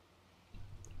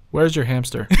 Where's your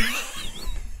hamster?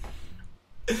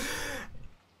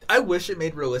 I wish it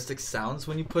made realistic sounds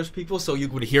when you push people, so you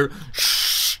would hear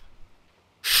shh,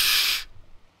 shh,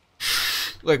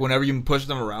 shh, like whenever you push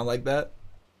them around like that.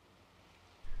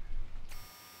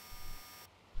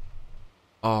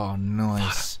 Oh,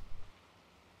 nice.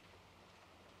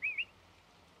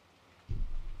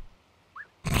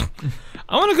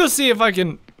 I want to go see if I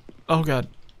can. Oh god.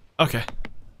 Okay.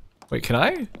 Wait, can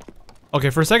I? Okay,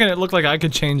 for a second it looked like I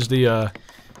could change the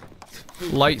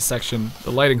light section,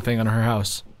 the lighting thing on her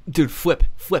house. Dude, flip,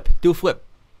 do a flip.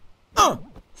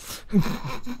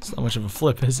 It's not much of a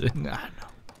flip, is it? Nah, no.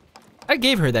 I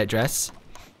gave her that dress.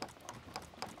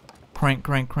 Crank,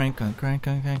 crank, crank, crank, crank,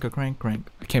 crank, crank, crank.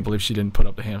 I can't believe she didn't put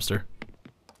up the hamster.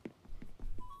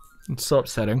 It's so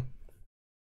upsetting.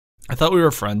 I thought we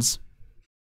were friends,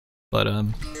 but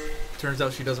turns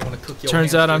out she doesn't want to cook your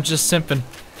turns hamster. out I'm just simping.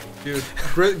 Dude,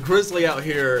 Grizzly out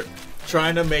here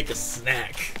trying to make a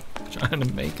snack. Trying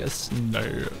to make a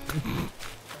snack.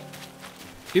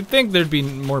 You'd think there'd be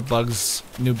more bugs,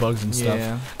 new bugs and stuff.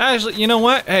 Yeah. Actually, you know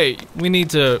what? Hey, we need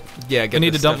to. Yeah, I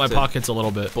need to dump my pockets a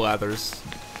little bit. Blathers.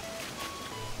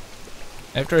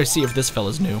 After I see if this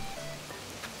fella's new.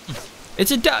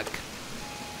 It's a duck.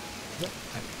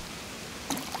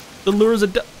 The lure's a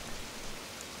duck.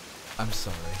 I'm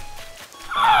sorry.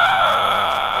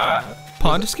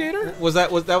 Pond skater? Was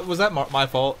that my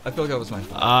fault? I feel like that was my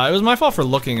fault. It was my fault for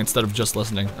looking instead of just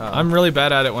listening. I'm really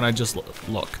bad at it when I just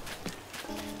look.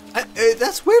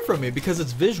 That's weird for me because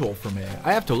it's visual for me.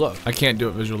 I have to look. I can't do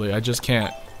it visually. I just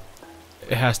can't.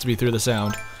 It has to be through the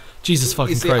sound. Jesus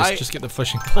fucking Christ! Just get the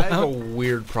fishing pole out. I have a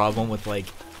weird problem with like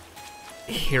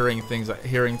hearing things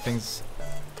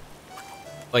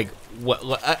like what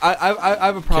I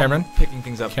have a problem picking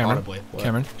things up audibly. What?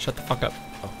 Cameron, shut the fuck up.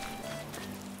 Oh.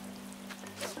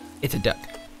 It's a duck.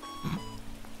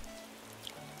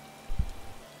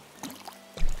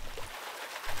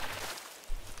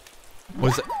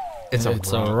 What's it? It's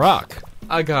a rock.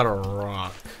 I got a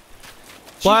rock.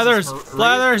 Blathers!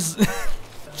 Blathers!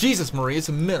 Jesus, Marie, it's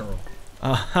a mineral.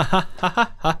 I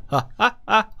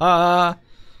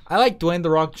like Dwayne The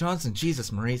Rock Johnson.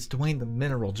 Jesus, Marie, it's Dwayne the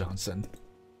Mineral Johnson.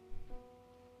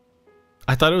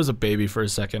 I thought it was a baby for a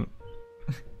second.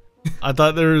 I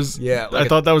thought there was. Yeah. Like I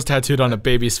thought that was tattooed on a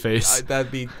baby's face.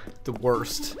 That'd be the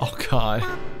worst. Oh God.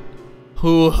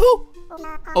 Hoo-hoo.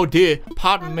 Oh dear,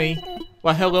 pardon me.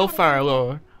 Why, hello, Fire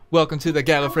Lord. Welcome to the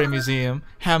Gallifrey Museum.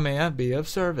 How may I be of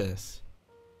service?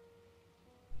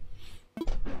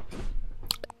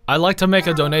 I'd like to make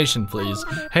a donation, please.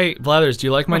 Hey, Blathers, do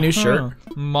you like my new shirt?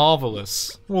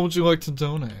 Marvelous. What would you like to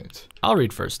donate? I'll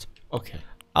read first. Okay.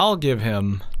 I'll give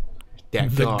him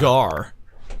that the gar.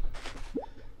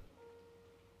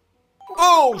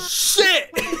 Oh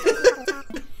shit!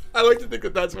 I like to think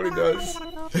that that's what he does.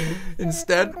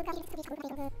 Instead.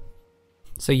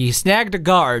 So you snagged a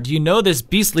guard. You know this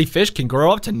beastly fish can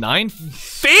grow up to 9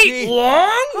 feet long?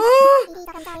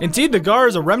 Indeed, the gar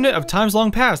is a remnant of times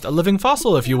long past, a living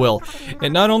fossil, if you will.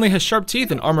 It not only has sharp teeth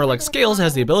and armor like scales, it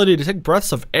has the ability to take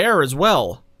breaths of air as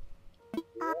well.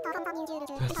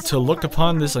 To look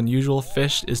upon this unusual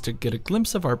fish is to get a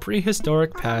glimpse of our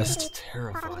prehistoric past. That's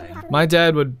terrifying. My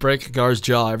dad would break a gar's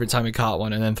jaw every time he caught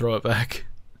one and then throw it back,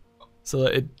 so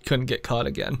that it couldn't get caught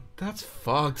again. That's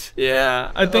fucked.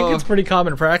 Yeah, I think it's pretty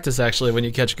common practice actually when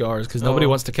you catch gars, because nobody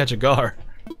wants to catch a gar.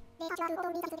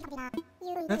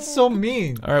 That's so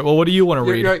mean. All right, well, what do you want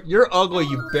to read? You're ugly,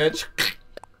 you bitch.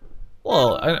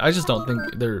 Well, I just don't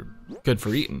think they're good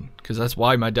for eating, because that's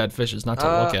why my dad fishes, not to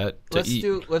look at, to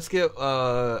eat. Let's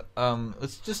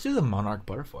just do the monarch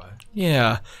butterfly.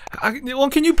 Yeah. Well,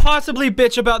 can you possibly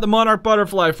bitch about the monarch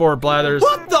butterfly for, Blathers?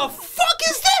 What the fuck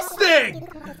is this thing?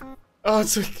 Oh,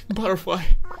 it's a butterfly.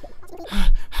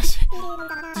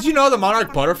 Did you know the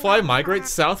monarch butterfly migrates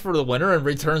south for the winter and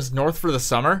returns north for the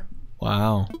summer?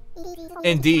 Wow.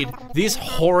 Indeed, these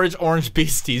horrid orange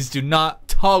beasties do not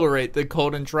tolerate the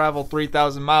cold and travel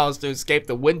 3,000 miles to escape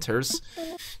the winters.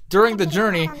 During the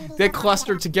journey, they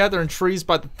cluster together in trees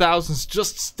by the thousands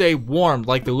just to stay warm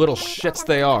like the little shits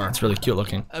they are. It's really cute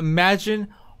looking. Imagine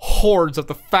hordes of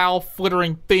the foul,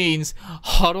 flittering fiends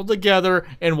huddled together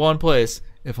in one place.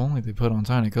 If only they put on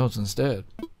tiny coats instead.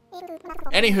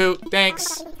 Anywho,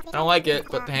 thanks. I don't like it,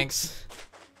 but thanks.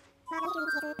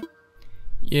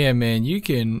 Yeah, man, you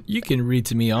can read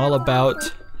to me all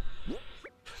about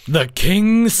the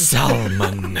king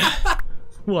salmon.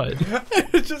 What?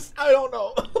 I don't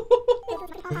know.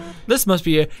 This must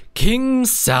be a king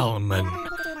salmon.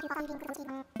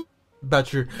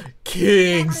 About your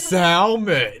king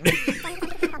salmon.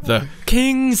 The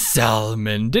king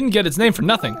salmon didn't get its name for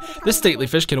nothing. This stately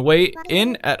fish can weigh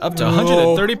in at up to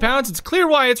 130 pounds. It's clear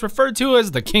why it's referred to as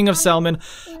the king of salmon.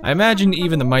 I imagine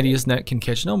even the mightiest net can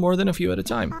catch no more than a few at a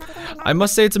time. I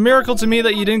must say it's a miracle to me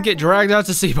that you didn't get dragged out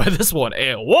to sea by this one.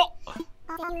 What?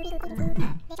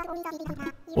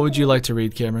 What would you like to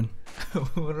read, Cameron? I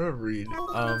want to read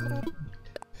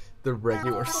the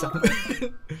regular salmon.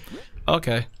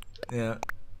 Okay. Yeah.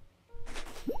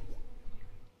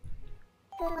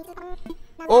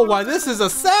 Oh, why this is a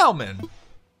salmon!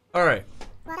 Alright.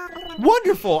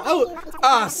 Wonderful!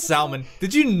 Oh, salmon.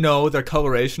 Did you know their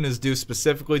coloration is due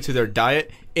specifically to their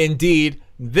diet? Indeed,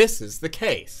 this is the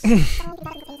case.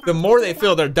 The more they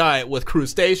fill their diet with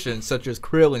crustaceans, such as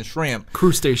krill and shrimp,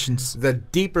 Crustaceans. the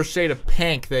deeper shade of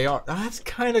pink they are. That's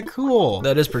kind of cool.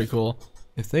 That is pretty cool.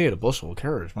 If they ate a bushel of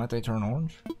carrots, might they turn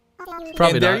orange?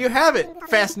 Probably and there not. you have it.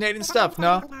 Fascinating stuff,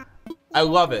 no? I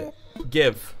love it.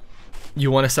 Give. You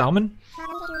want a salmon?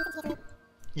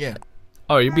 Yeah.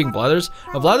 Oh, you're being Blathers?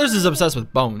 Now, Blathers is obsessed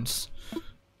with bones.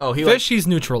 Oh, Fish, he's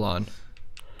neutral on.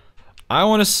 I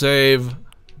want to save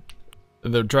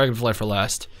the dragonfly for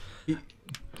last.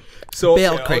 So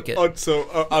Bale cricket.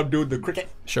 I'm doing the cricket.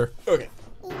 Sure. Okay.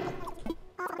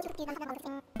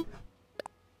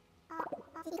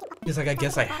 He's like, I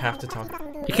guess I have to talk.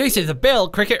 In case the bell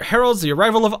cricket heralds the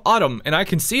arrival of autumn, and I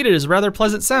concede it is a rather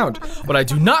pleasant sound. What I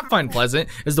do not find pleasant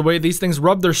is the way these things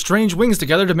rub their strange wings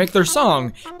together to make their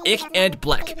song, Ich and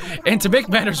Black. And to make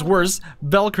matters worse,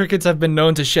 bell crickets have been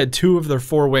known to shed 2 of their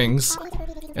 4 wings,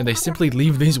 and they simply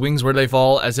leave these wings where they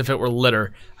fall as if it were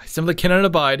litter. I simply cannot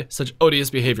abide such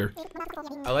odious behavior.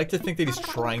 I like to think that he's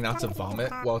trying not to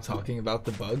vomit while talking about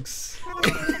the bugs.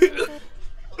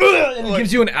 And it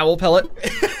gives you an owl pellet.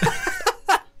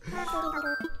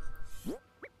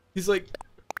 He's like,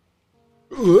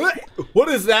 what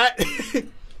is that?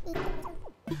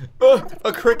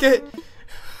 A cricket?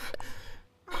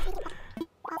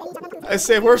 I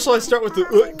say, where shall I start with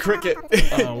the cricket?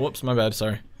 Whoops, my bad,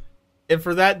 sorry. And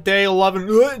for that day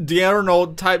 11,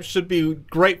 diurnal type should be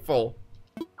grateful.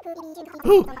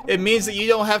 It means that you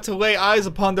don't have to lay eyes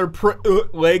upon their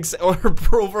legs or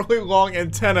overly long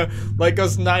antenna like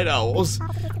us night owls.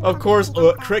 Of course,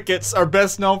 crickets are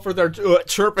best known for their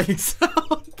chirping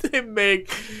sound they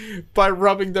make by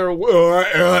rubbing their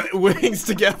wings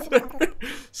together.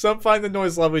 Some find the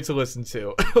noise lovely to listen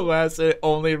to. Alas, it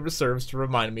only serves to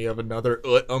remind me of another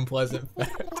unpleasant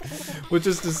fact, which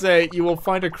is to say, you will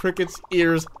find a cricket's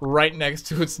ears right next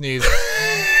to its knees.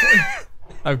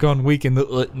 I've gone weak in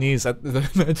the knees at the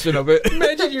mention of it.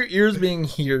 Imagine your ears being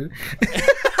here.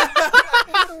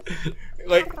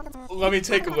 Like, let me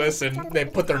take a listen. They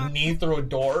put their knee through a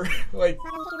door. Like,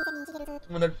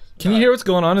 when they're... Can you hear what's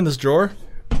going on in this drawer?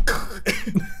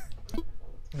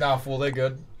 Nah, fool, they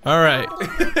good. Alright.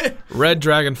 Red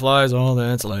dragonflies, all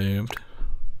that's left.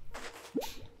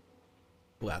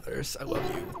 Blathers, I love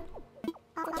you.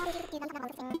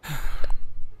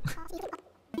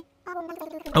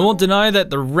 I won't deny that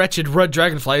the wretched red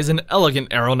dragonfly is an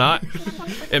elegant aeronaut.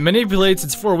 It manipulates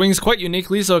its 4 wings quite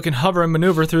uniquely so it can hover and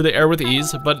maneuver through the air with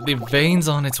ease, but the veins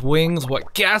on its wings,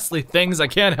 what ghastly things, I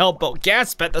can't help but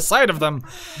gasp at the sight of them.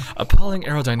 Appalling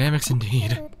aerodynamics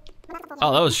indeed.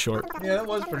 Oh, that was short. Yeah, that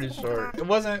was pretty short. It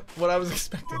wasn't what I was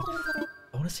expecting.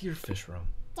 I want to see your fish room.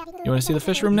 You want to see the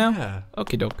fish room now? Yeah.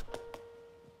 Okie doke.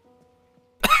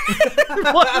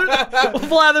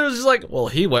 Blather was just like, well,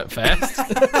 he went fast.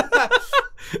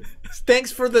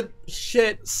 Thanks for the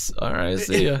shit. Alright,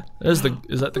 see ya. There's the,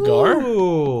 is that the gar?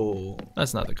 Ooh.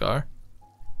 That's not the gar.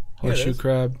 Yeah, it Horseshoe is.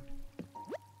 crab.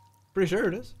 Pretty sure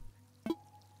it is.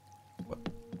 What?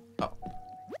 Oh.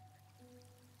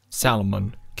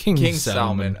 Salmon. King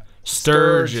salmon.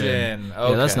 Sturgeon.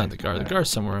 Yeah, that's Okay. not the gar. The gar's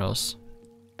somewhere else.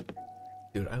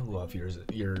 Dude, I love your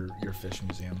fish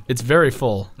museum. It's very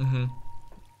full. Mm-hmm.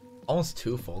 Almost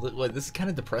too full. Like, this is kind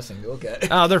of depressing to look at.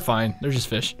 Oh, they're fine. They're just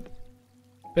fish.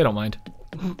 They don't mind.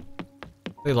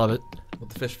 They love it. Let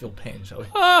the fish feel pain, shall we?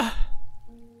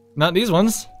 Not these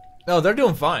ones. No, they're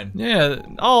doing fine. Yeah,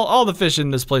 all the fish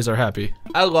in this place are happy.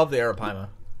 I love the arapaima.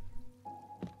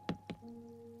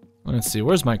 Let's see,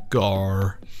 where's my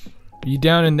gar? Are you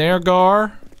down in there,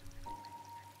 gar?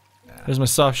 There's my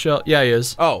soft shell. Yeah, he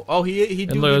is. Oh, he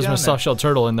And look, there's my soft shell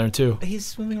turtle in there too. He's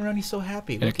swimming around. He's so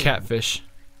happy. And a Look at him. catfish.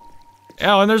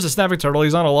 Oh, and there's a snapping turtle.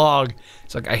 He's on a log.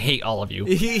 It's like, I hate all of you.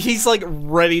 He's like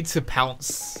ready to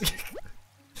pounce.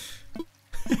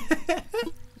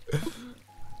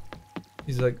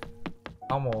 He's like,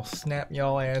 I'm gonna snap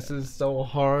y'all asses so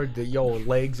hard that your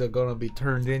legs are gonna be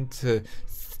turned into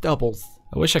stubbles.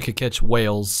 I wish I could catch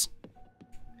whales.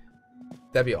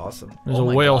 That'd be awesome. There's Oh a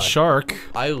my whale God. shark.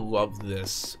 I love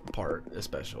this part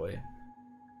especially.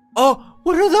 Oh,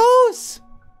 what are those?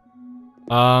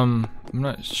 I'm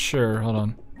not sure. Hold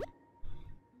on.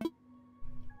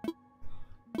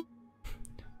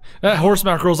 That horse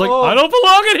mackerel's like, Oh. I don't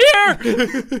belong in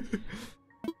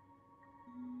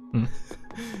here!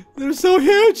 They're so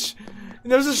huge.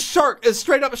 And there's a shark, a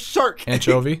straight up shark.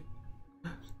 Anchovy.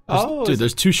 Oh, Dude,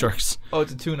 there's 2 sharks. Oh,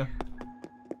 it's a tuna.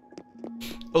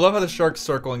 I love how the shark's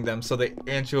circling them, so the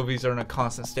anchovies are in a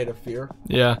constant state of fear.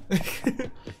 Yeah.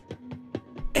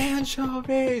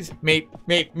 Anchovies! Mate.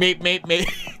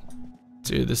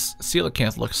 Dude, this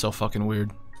coelacanth looks so fucking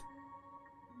weird.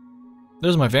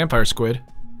 There's my vampire squid.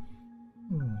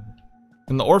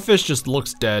 And the oarfish just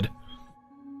looks dead.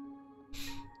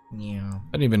 Yeah. I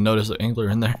didn't even notice the angler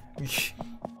in there.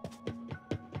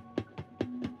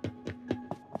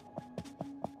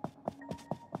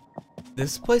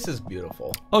 This place is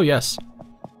beautiful. Oh, yes.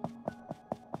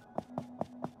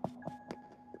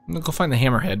 I'm gonna go find the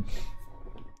hammerhead.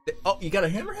 Oh, you got a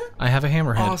hammerhead? I have a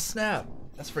hammerhead. Oh, snap.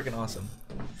 That's freaking awesome.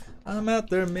 I'm out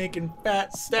there making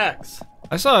fat stacks.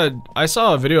 I saw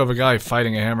a video of a guy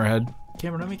fighting a hammerhead.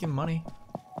 Cameron, I'm making money.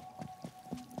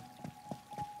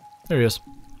 There he is.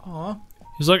 Aw.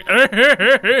 He's like, I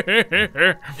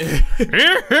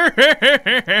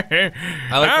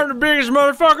like I'm the biggest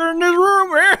motherfucker in this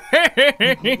room.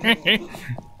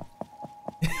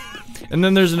 And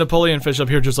then there's a Napoleon fish up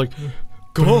here just like,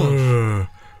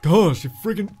 Gosh, you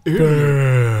freaking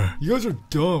idiot. You guys are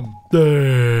dumb.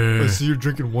 I see you're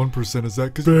drinking 1%. Is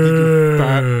that because you think you're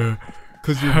fat?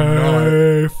 Because you're not.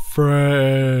 Hey,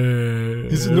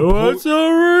 friend. He's a What's a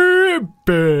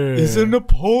ribbon? He's a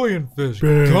Napoleon fish.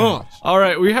 Gosh. All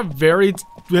right, we have very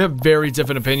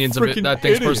different opinions of it, Freaking that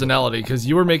thing's idiot. personality, because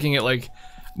you were making it like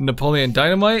Napoleon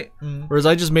Dynamite, whereas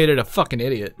I just made it a fucking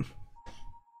idiot.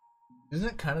 Isn't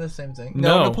it kind of the same thing?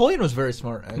 No. Napoleon was very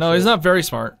smart, actually. No, he's not very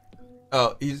smart.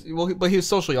 Oh, but he was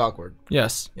socially awkward.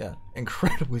 Yes. Yeah,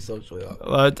 incredibly socially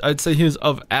awkward. I'd say he was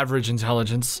of average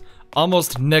intelligence.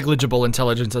 Almost negligible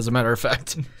intelligence, as a matter of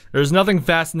fact. There's nothing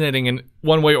fascinating in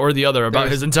one way or the other about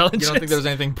his intelligence. You don't think there's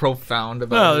anything profound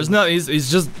about No, there's not.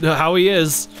 He's just how he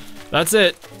is. That's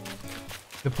it.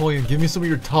 Napoleon, give me some of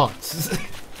your tots.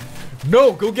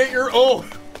 No, go get your own.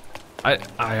 I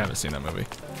haven't seen that movie.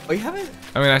 Oh, you haven't?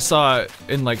 I mean, I saw it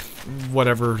in like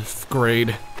whatever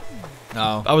grade.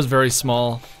 No. I was very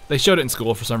small. They showed it in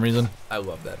school for some reason. I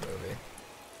love that movie.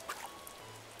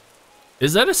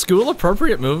 Is that a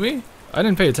school-appropriate movie? I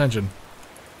didn't pay attention.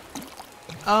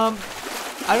 I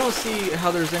don't see how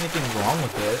there's anything wrong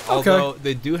with it. Okay. Although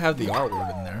they do have the R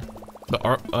word in there. The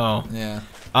R. Oh. Yeah.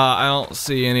 I don't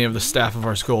see any of the staff of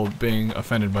our school being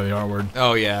offended by the R word.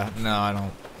 Oh yeah. No, I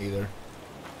don't either.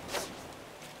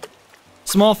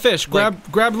 Small fish, grab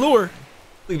lure.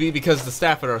 Because the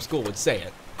staff at our school would say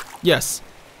it. Yes.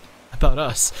 About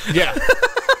us. Yeah.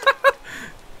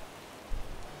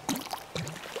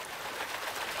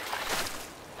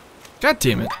 God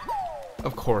damn it.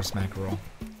 Of course, Mackerel.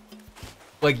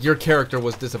 Like, your character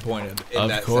was disappointed in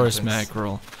that Of course, sentence.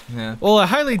 Mackerel. Yeah. Well, I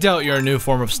highly doubt you're a new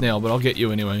form of snail, but I'll get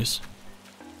you anyways.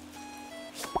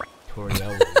 Tori, I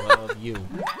will love you.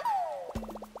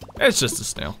 It's just a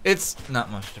snail. It's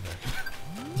not much to it.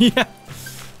 Yeah.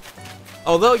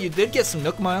 Although, you did get some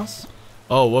Nook Miles.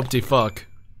 Oh, whoop-de-fuck.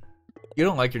 You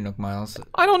don't like your Nook Miles.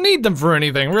 I don't need them for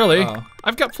anything, really. Oh.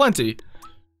 I've got plenty.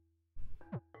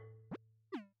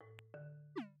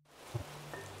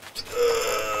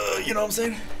 You know what I'm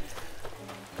saying?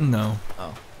 No.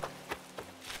 Oh.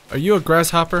 Are you a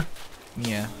grasshopper?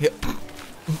 Yeah.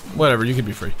 Whatever, you can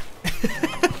be free.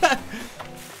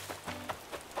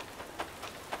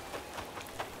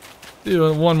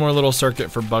 Do one more little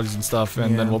circuit for bugs and stuff,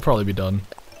 and then Yeah. we'll probably be done.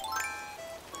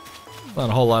 Not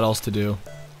a whole lot else to do.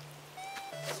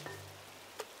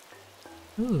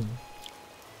 Ooh.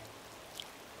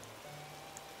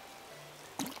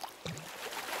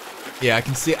 Yeah, I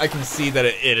can see that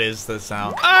it is the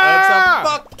sound. Ah! It's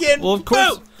a fucking Well, of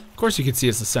course you can see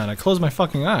it's the sound. I closed my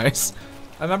fucking eyes.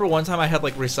 I remember one time I had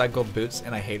like recycled boots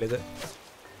and I hated it.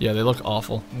 Yeah, they look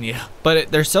awful. Yeah.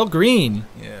 But they're so green.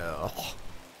 Yeah.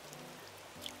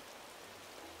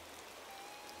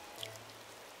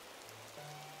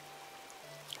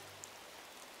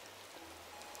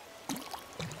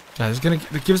 God,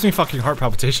 it gives me fucking heart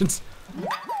palpitations.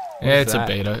 Yeah, it's a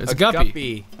beta. It's a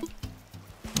guppy.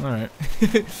 Alright.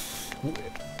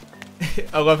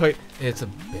 I love how it's a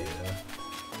beta.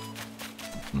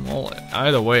 Well,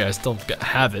 either way, I still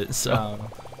have it, so.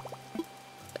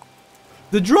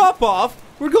 The drop off?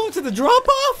 We're going to the drop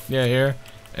off? Yeah, here,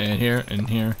 and here, and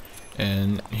here,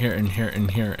 and here, and here,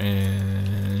 and here,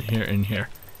 and here, and here.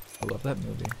 I love that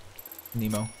movie.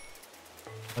 Nemo.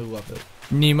 I love it.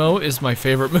 Nemo is my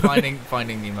favorite movie.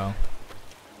 Finding Nemo.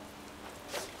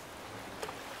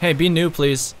 Hey, be new,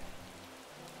 please.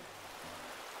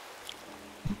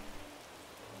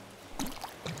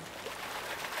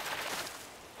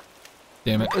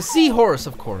 Damn it. A seahorse,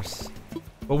 of course.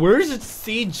 But where's its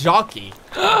sea jockey?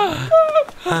 That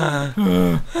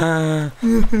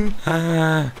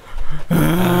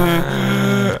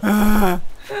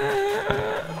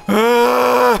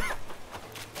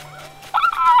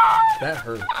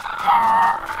hurt.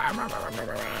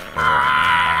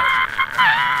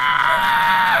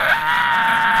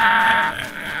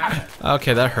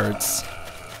 Okay, that hurts.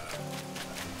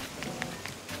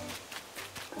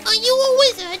 Are you a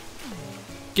wizard?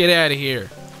 Get out of here.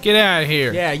 Get out of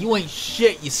here. Yeah, you ain't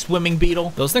shit, you swimming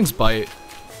beetle. Those things bite.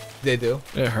 They do?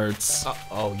 It hurts.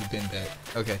 Oh, you didn't bet.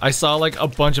 Okay. I saw like a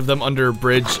bunch of them under a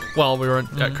bridge while we were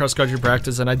at cross country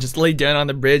practice, and I just laid down on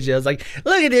the bridge. And I was like,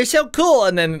 "Look at this, so cool!"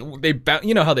 And then they bounce.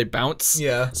 You know how they bounce?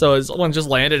 Yeah. So one just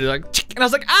landed, and like, and I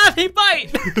was like, "Ah, they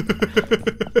bite!"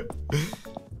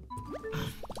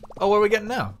 Oh, what are we getting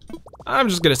now? I'm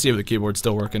just gonna see if the keyboard's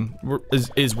still working.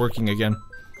 Is working again.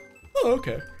 Oh,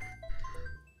 okay.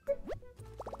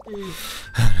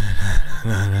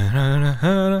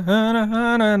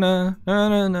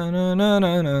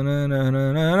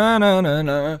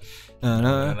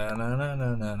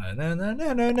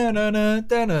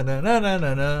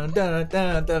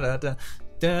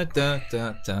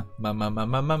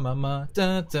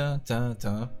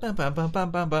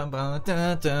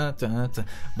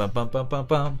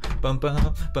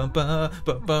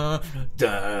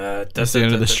 That's the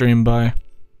end of the stream. Bye.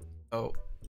 Oh.